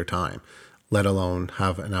you for your time, let alone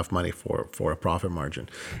have enough money for a profit margin.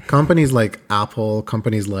 Companies like Apple,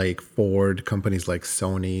 companies like Ford, companies like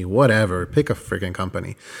Sony, whatever, pick a freaking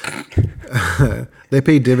company. They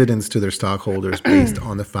pay dividends to their stockholders based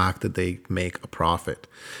on the fact that they make a profit.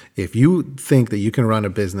 If you think that you can run a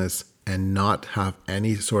business and not have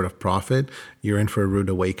any sort of profit, you're in for a rude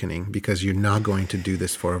awakening, because you're not going to do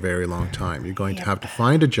this for a very long time. You're going to have to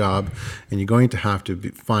find a job, and you're going to have to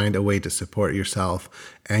find a way to support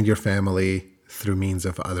yourself and your family through means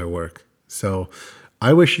of other work. So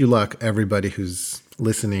I wish you luck, everybody who's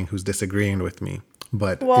listening, who's disagreeing with me.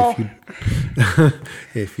 But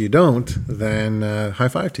if you don't, then high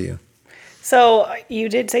five to you. So you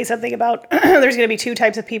did say something about there's going to be two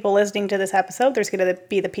types of people listening to this episode. There's going to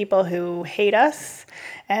be the people who hate us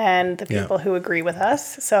and the people who agree with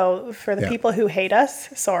us. So for the people who hate us,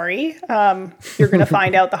 sorry, you're going to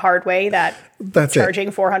find out the hard way that charging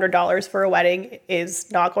 $400 for a wedding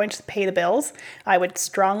is not going to pay the bills. I would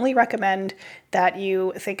strongly recommend that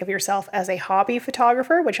you think of yourself as a hobby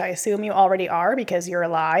photographer, which I assume you already are because you're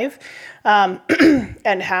alive,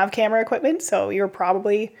 and have camera equipment. So you're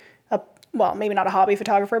probably well, maybe not a hobby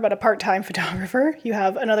photographer, but a part-time photographer. You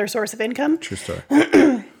have another source of income. True story.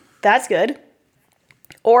 That's good.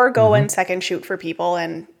 Or go and second shoot for people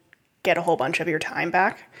and get a whole bunch of your time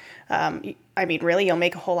back. I mean, really, you'll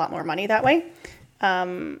make a whole lot more money that way.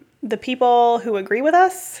 The people who agree with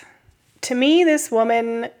us, to me, this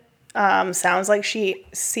woman sounds like she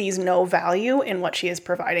sees no value in what she is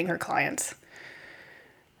providing her clients.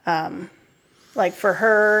 Like for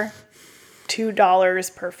her,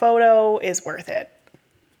 $2 per photo is worth it.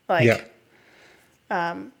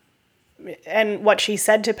 And what she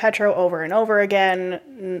said to Petro over and over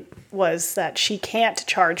again was that she can't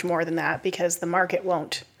charge more than that because the market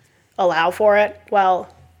won't allow for it.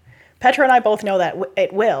 Well, Petro and I both know that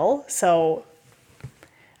it will. So,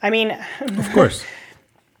 I mean, of course,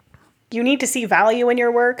 you need to see value in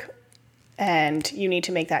your work. And you need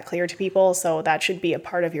to make that clear to people. So that should be a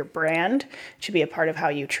part of your brand. It should be a part of how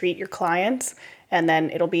you treat your clients. And then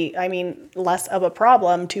it'll be, I mean, less of a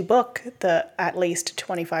problem to book the at least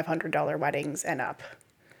 $2,500 weddings and up.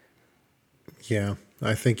 Yeah,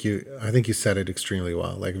 I think you said it extremely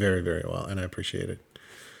well, like very, very well. And I appreciate it.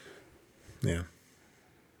 Yeah.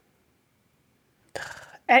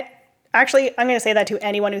 And actually, I'm going to say that to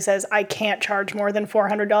anyone who says, I can't charge more than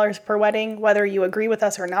 $400 per wedding, whether you agree with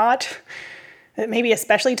us or not. Maybe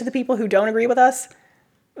especially to the people who don't agree with us.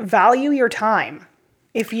 Value your time.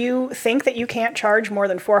 If you think that you can't charge more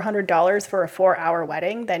than $400 for a 4-hour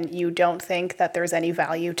wedding, then you don't think that there's any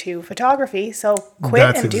value to photography. So quit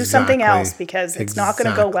That's and do something exactly- else because it's not going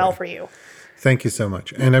to go well exactly. for you. Thank you so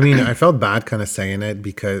much. And I mean, I felt bad kind of saying it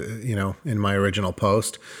because, you know, in my original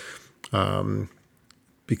post,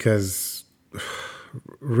 because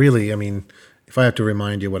really, I mean, if I have to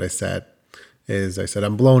remind you what I said,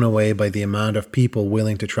 I'm blown away by the amount of people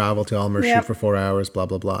willing to travel to Elmer Yep. shoot for 4 hours, blah,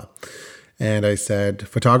 blah, blah. And I said,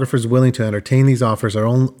 photographers willing to entertain these offers are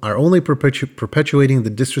only perpetuating the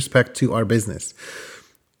disrespect to our business.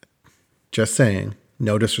 Just saying,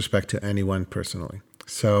 no disrespect to anyone personally.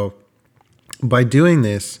 So by doing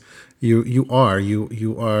this, you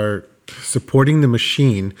are supporting the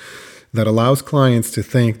machine that allows clients to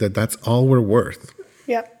think that that's all we're worth.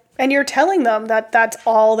 Yep. And you're telling them that that's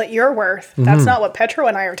all that you're worth. That's not what Petro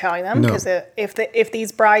and I are telling them. No. Because if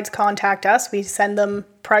these brides contact us, we send them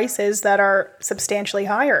prices that are substantially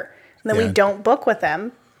higher. And then Yeah. we don't book with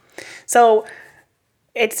them. So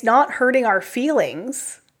it's not hurting our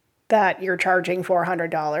feelings that you're charging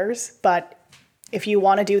 $400. But if you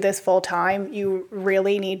want to do this full time, you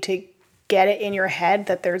really need to get it in your head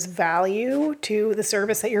that there's value to the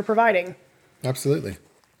service that you're providing. Absolutely.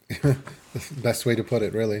 The best way to put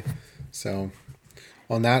it, really. So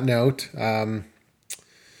on that note,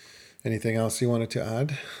 anything else you wanted to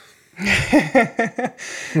add?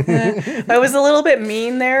 I was a little bit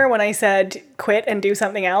mean there when I said quit and do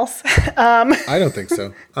something else. I don't think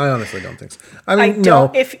so. I honestly don't think so. I I mean,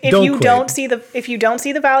 don't. no. If don't you quit. don't see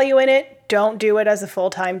the value in it, don't do it as a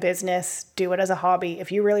full-time business. Do it as a hobby.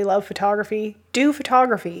 If you really love photography, do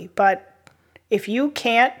photography. But if you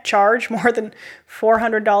can't charge more than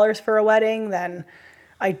 $400 for a wedding, then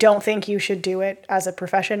I don't think you should do it as a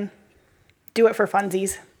profession. Do it for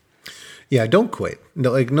funsies. Yeah, don't quit.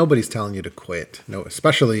 No, like nobody's telling you to quit. No,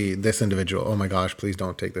 especially this individual. Oh my gosh, please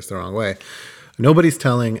don't take this the wrong way. Nobody's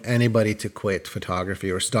telling anybody to quit photography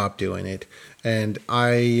or stop doing it. And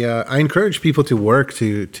I encourage people to work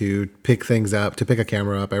to pick things up, to pick a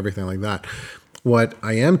camera up, everything like that. What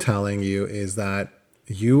I am telling you is that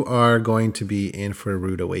you are going to be in for a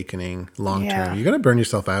rude awakening long term. Yeah. You're going to burn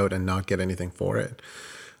yourself out and not get anything for it.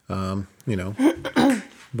 You know, volunteer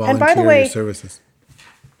And by the way, your services.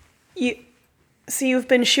 You've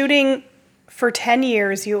been shooting for 10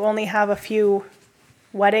 years. You only have a few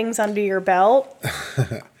weddings under your belt.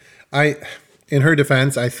 In her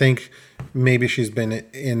defense, I think maybe she's been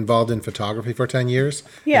involved in photography for 10 years.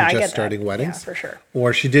 Yeah, and I just get that. starting weddings. Yeah, for sure.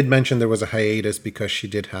 Or she did mention there was a hiatus because she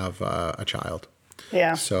did have a child.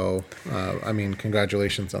 Yeah. So, I mean,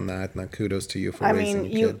 congratulations on that. And kudos to you for raising a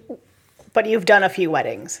kid. But you've done a few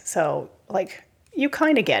weddings. So, like, you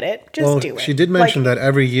kind of get it. Just do it. She did mention that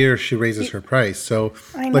every year she raises her price. So,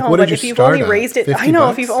 I know, like, what but did if you you've start only at? raised it, I $50? know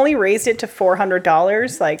if you've only raised it to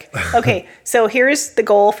 $400, like, okay, so here's the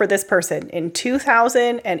goal for this person in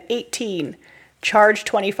 2018, charge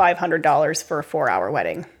 $2,500 for a 4-hour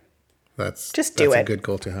wedding. That's do a it. good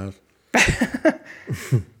goal to have.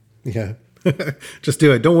 Yeah. Just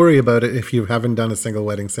do it. Don't worry about it if you haven't done a single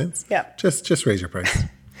wedding since. Yeah. Just raise your price.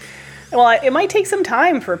 Well, it might take some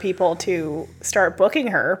time for people to start booking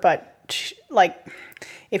her, but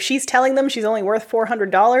if she's telling them she's only worth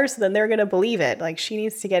 $400, then they're going to believe it. Like, she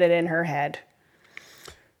needs to get it in her head.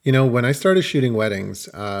 You know, when I started shooting weddings,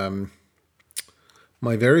 my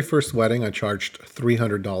very first wedding I charged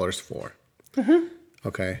 $300 for. Mm-hmm.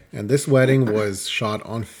 Okay. And this wedding was shot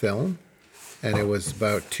on film, and it was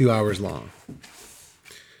about 2 hours long.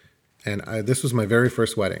 And this was my very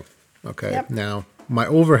first wedding. Okay. Yep. Now, my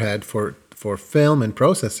overhead for film and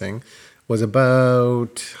processing was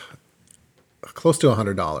about close to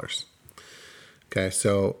 $100. Okay.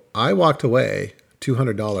 So I walked away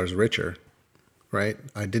 $200 richer. Right?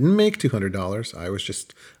 I didn't make $200.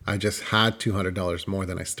 I just had $200 more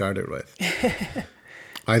than I started with.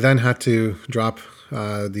 I then had to drop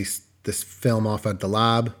this film off at the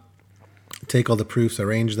lab, take all the proofs,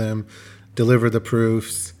 arrange them, deliver the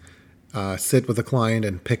proofs, sit with the client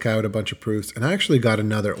and pick out a bunch of proofs. And I actually got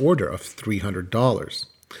another order of $300.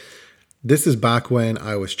 This is back when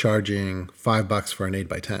I was charging $5 for an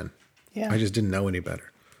 8x10. Yeah. I just didn't know any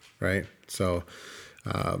better. Right? So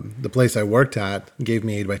the place I worked at gave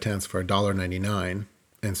me 8x10s for $1.99.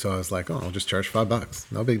 And so I was like, I'll just charge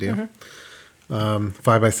 $5. No big deal.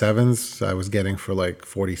 5x7s I was getting for like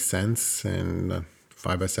 40 cents, and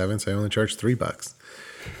 5x7s I only charged $3.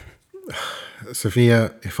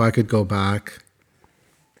 Sophia, if I could go back,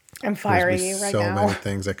 I'm firing you right so now. many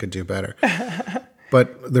things I could do better.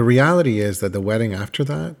 But the reality is that the wedding after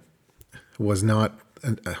that was not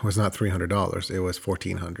 $300. It was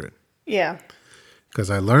 $1,400. Yeah. because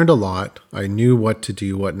I learned a lot. I knew what to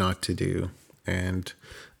do, what not to do. And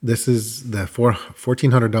this is the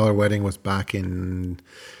 $1,400 wedding was back in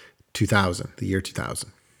 2000, the year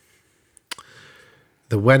 2000.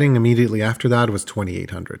 The wedding immediately after that was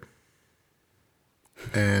 $2,800.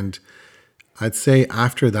 And I'd say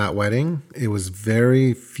after that wedding, it was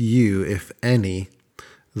very few, if any,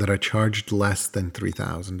 that I charged less than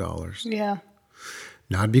 $3,000. Yeah.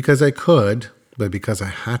 Not because I could, but because I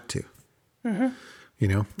had to. Mm-hmm. You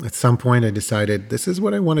know, at some point I decided this is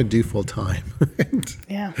what I want to do full time.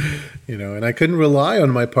 Yeah. You know, and I couldn't rely on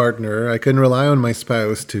my partner. I couldn't rely on my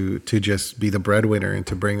spouse to just be the breadwinner and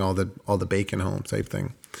to bring all the bacon home type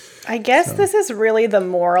thing. I guess this is really the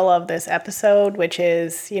moral of this episode, which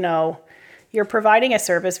is, you know, you're providing a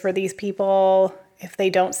service for these people. If they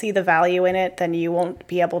don't see the value in it, then you won't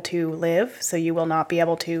be able to live. So you will not be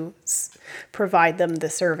able to provide them the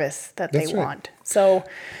service that they want. So,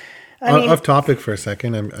 I mean, off topic for a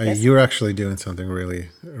second. Yes. You're actually doing something really,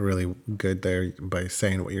 really good there by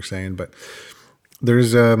saying what you're saying. But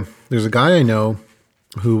there's a guy I know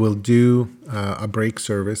who will do a brake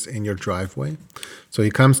service in your driveway. So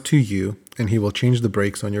he comes to you and he will change the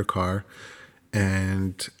brakes on your car.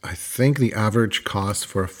 And I think the average cost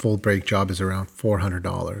for a full brake job is around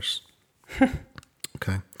 $400.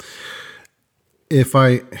 Okay. If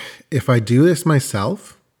I do this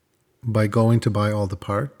myself by going to buy all the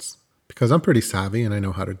parts, because I'm pretty savvy and I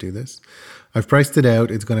know how to do this, I've priced it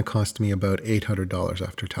out. It's going to cost me about $800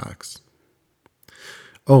 after tax.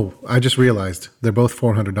 Oh, I just realized they're both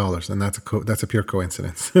 $400, and that's a pure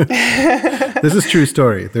coincidence. This is a true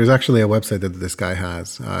story. There's actually a website that this guy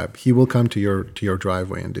has. He will come to your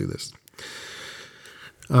driveway and do this.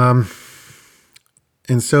 And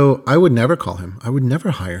so I would never call him. I would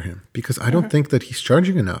never hire him because I don't think that he's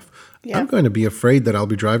charging enough. Yeah. I'm going to be afraid that I'll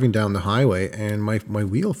be driving down the highway and my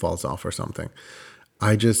wheel falls off or something.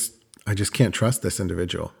 I just can't trust this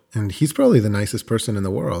individual. And he's probably the nicest person in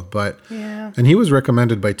the world, and he was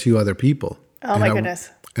recommended by 2 other people. Oh my goodness.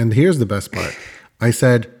 And here's the best part. I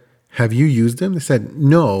said, "Have you used him?" They said,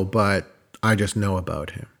 "No, but I just know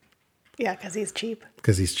about him." Yeah, because he's cheap.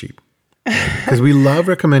 Because he's cheap. Because we love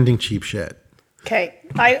recommending cheap shit. Okay.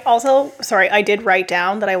 I did write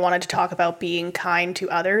down that I wanted to talk about being kind to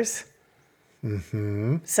others.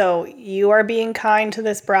 Mm-hmm. So you are being kind to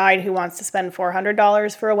this bride who wants to spend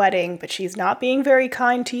 $400 for a wedding, but she's not being very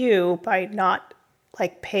kind to you by not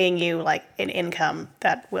like paying you like an income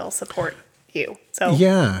that will support you. So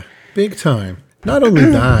yeah, big time. Not only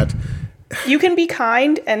that, you can be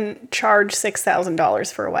kind and charge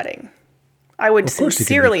 $6,000 for a wedding. I would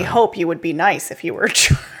sincerely hope you would be nice if you were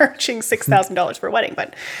charging $6,000 for a wedding,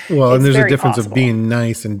 but and there's a difference of being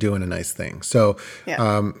nice and doing a nice thing. So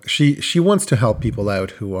she wants to help people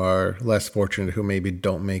out who are less fortunate, who maybe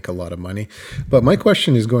don't make a lot of money. But my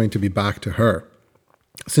question is going to be back to her.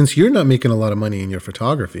 Since you're not making a lot of money in your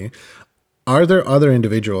photography, are there other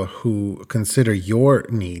individuals who consider your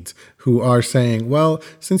needs, who are saying, well,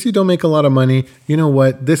 since you don't make a lot of money, you know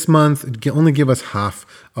what, this month, only give us half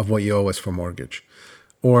of what you owe us for mortgage.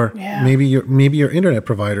 Or maybe your internet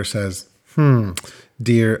provider says,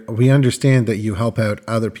 dear, we understand that you help out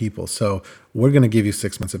other people, so we're going to give you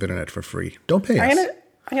 6 months of internet for free. Don't pay us.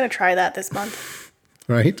 I'm going to try that this month.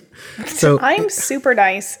 Right? So I'm super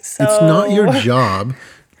nice. So it's not your job.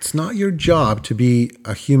 It's not your job to be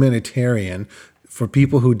a humanitarian for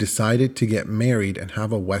people who decided to get married and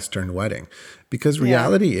have a Western wedding. Because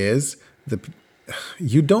reality is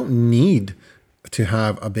you don't need to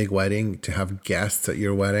have a big wedding, to have guests at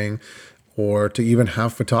your wedding, or to even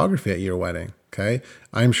have photography at your wedding. Okay.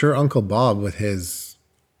 I'm sure Uncle Bob with his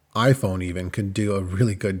iPhone even could do a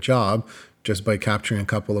really good job just by capturing a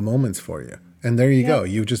couple of moments for you. And there you go.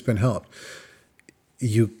 You've just been helped.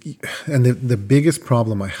 And the biggest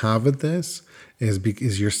problem I have with this is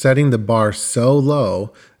because you're setting the bar so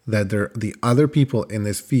low that the other people in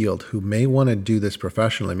this field who may want to do this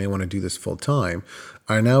professionally, may want to do this full time,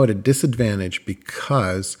 are now at a disadvantage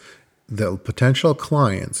because the potential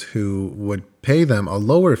clients who would pay them a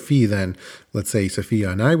lower fee than, let's say, Sophia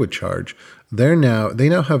and I would charge, they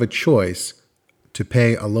now have a choice to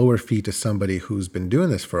pay a lower fee to somebody who's been doing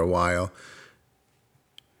this for a while.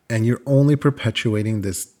 And you're only perpetuating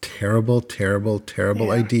this terrible, terrible,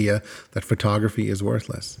 terrible idea that photography is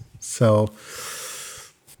worthless. So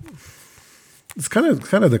it's kind of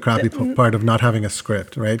the crappy part of not having a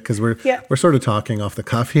script, right? Because we're sort of talking off the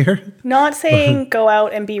cuff here. Not saying go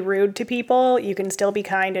out and be rude to people. You can still be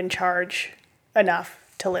kind and charge enough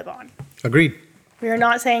to live on. Agreed. We are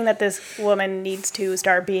not saying that this woman needs to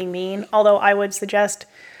start being mean, although I would suggest,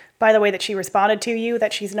 by the way that she responded to you,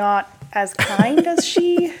 that she's not as kind as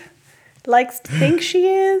she likes to think she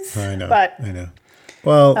is. I know. But I know.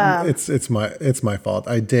 Well, it's my fault.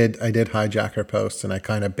 I did hijack her post, and I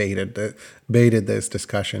kind of baited this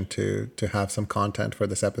discussion to have some content for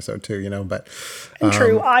this episode too. But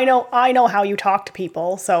true. I know how you talk to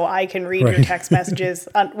people, so I can read your text messages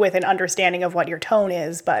with an understanding of what your tone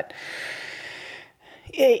is. But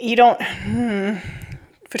you don't.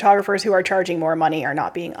 Photographers who are charging more money are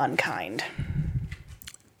not being unkind.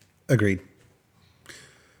 Agreed.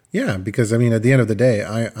 Yeah, because I mean, at the end of the day,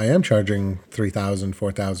 I am charging $3,000,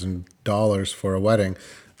 $4,000 for a wedding.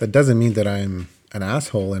 That doesn't mean that I'm an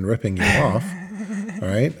asshole and ripping you off. All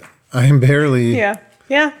right, I'm barely. Yeah.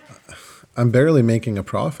 I'm barely making a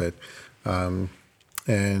profit, and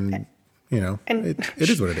it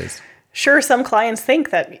is what it is. Sure, some clients think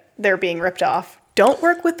that they're being ripped off. Don't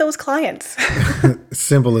work with those clients.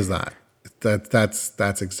 Simple as that.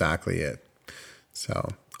 That's exactly it. So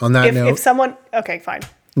on that note, if someone, okay, fine.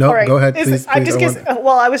 No, all right. Go ahead, please. I was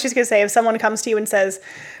just going to say, if someone comes to you and says,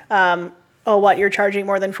 you're charging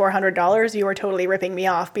more than $400, you are totally ripping me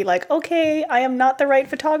off. Be like, okay, I am not the right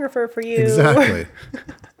photographer for you. Exactly.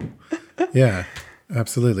 Yeah,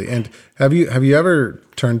 absolutely. And have you ever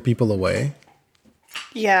turned people away?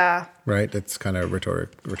 Yeah. Right? It's kind of a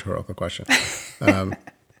rhetorical question. And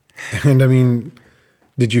I mean,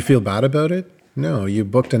 did you feel bad about it? No, you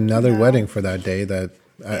booked another wedding for that day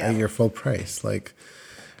at your full price.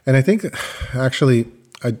 And I think, actually,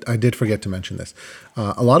 I did forget to mention this.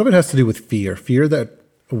 A lot of it has to do with fear that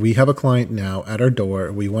we have a client now at our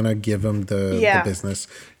door. We want to give them the business.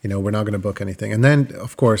 We're not going to book anything. And then,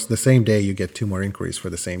 of course, the same day, you get 2 more inquiries for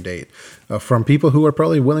the same date from people who are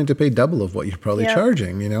probably willing to pay double of what you're probably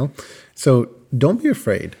charging, So don't be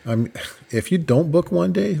afraid. If you don't book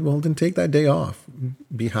one day, well, then take that day off.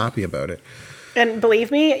 Be happy about it. And believe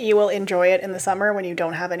me, you will enjoy it in the summer when you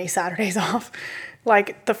don't have any Saturdays off.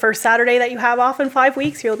 Like the first Saturday that you have off in 5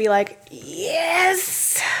 weeks, you'll be like,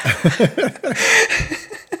 yes.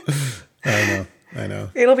 I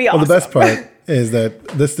know. It'll be awesome. Well, the best part is that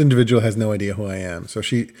this individual has no idea who I am. So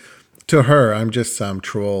to her, I'm just some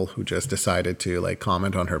troll who just decided to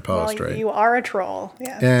comment on her post, right? You are a troll.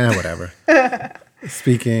 Yeah. Yeah, whatever.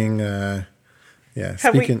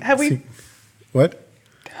 What?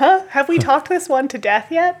 Huh? Have we talked this one to death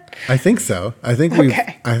yet? I think so. I think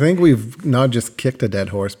we've not just kicked a dead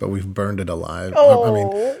horse, but we've burned it alive.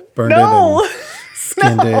 Burned it and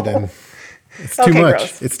skinned it, and it's too much.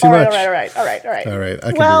 Gross. It's too much. All right. All right.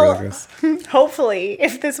 I can be real gross. Hopefully,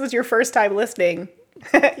 if this was your first time listening,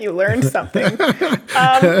 you learned something,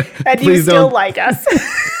 and you still like us.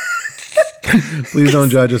 Please don't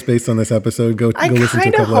judge us based on this episode. Go listen to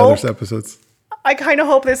a couple other episodes. I kind of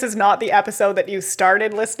hope this is not the episode that you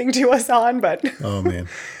started listening to us on, but oh man.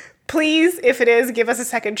 Please, if it is, give us a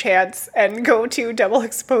second chance and go to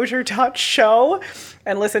doubleexposure.show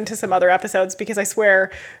and listen to some other episodes, because I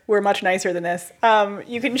swear we're much nicer than this.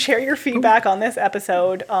 You can share your feedback on this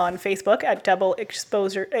episode on Facebook at Double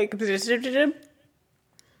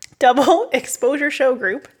Exposure Show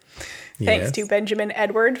Group. Thanks to Benjamin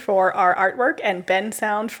Edward for our artwork and Ben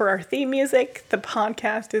Sound for our theme music. The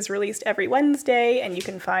podcast is released every Wednesday, and you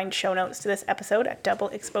can find show notes to this episode at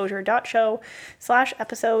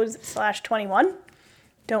doubleexposure.show/episodes/21.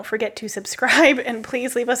 Don't forget to subscribe, and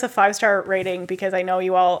please leave us a 5-star rating, because I know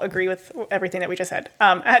you all agree with everything that we just said.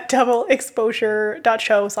 At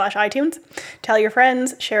doubleexposure.show/iTunes. Tell your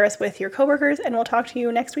friends, share us with your coworkers, and we'll talk to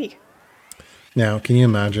you next week. Now, can you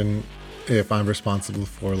imagine if I'm responsible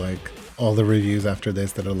for all the reviews after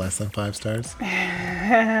this that are less than 5 stars?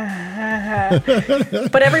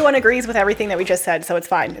 But everyone agrees with everything that we just said, so it's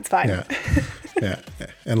fine. It's fine. Yeah.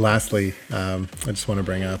 And lastly, I just want to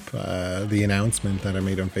bring up the announcement that I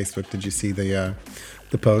made on Facebook. Did you see the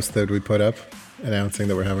post that we put up announcing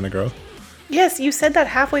that we're having a girl? Yes, you said that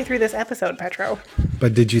halfway through this episode, Petro.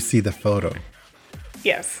 But did you see the photo?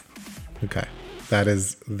 Yes. Okay. That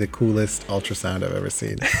is the coolest ultrasound I've ever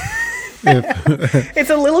seen.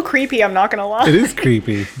 It's a little creepy, I'm not gonna lie. It is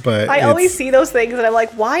creepy, but I always see those things and I'm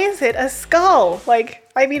like, why is it a skull?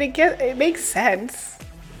 It makes sense.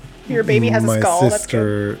 Your baby has a skull.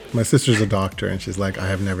 My sister's a doctor, and she's like, I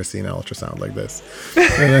have never seen an ultrasound like this.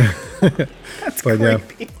 That's creepy. Yeah.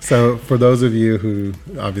 So for those of you who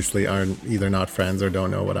obviously aren't either not friends or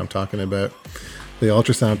don't know what I'm talking about, the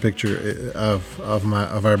ultrasound picture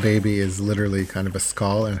of our baby is literally kind of a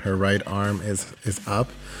skull, and her right arm is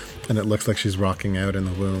up, and it looks like she's rocking out in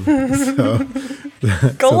the womb.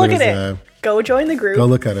 Go look at it. Go join the group. Go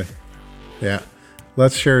look at it. Yeah.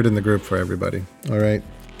 Let's share it in the group for everybody. All right.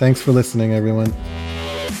 Thanks for listening, everyone.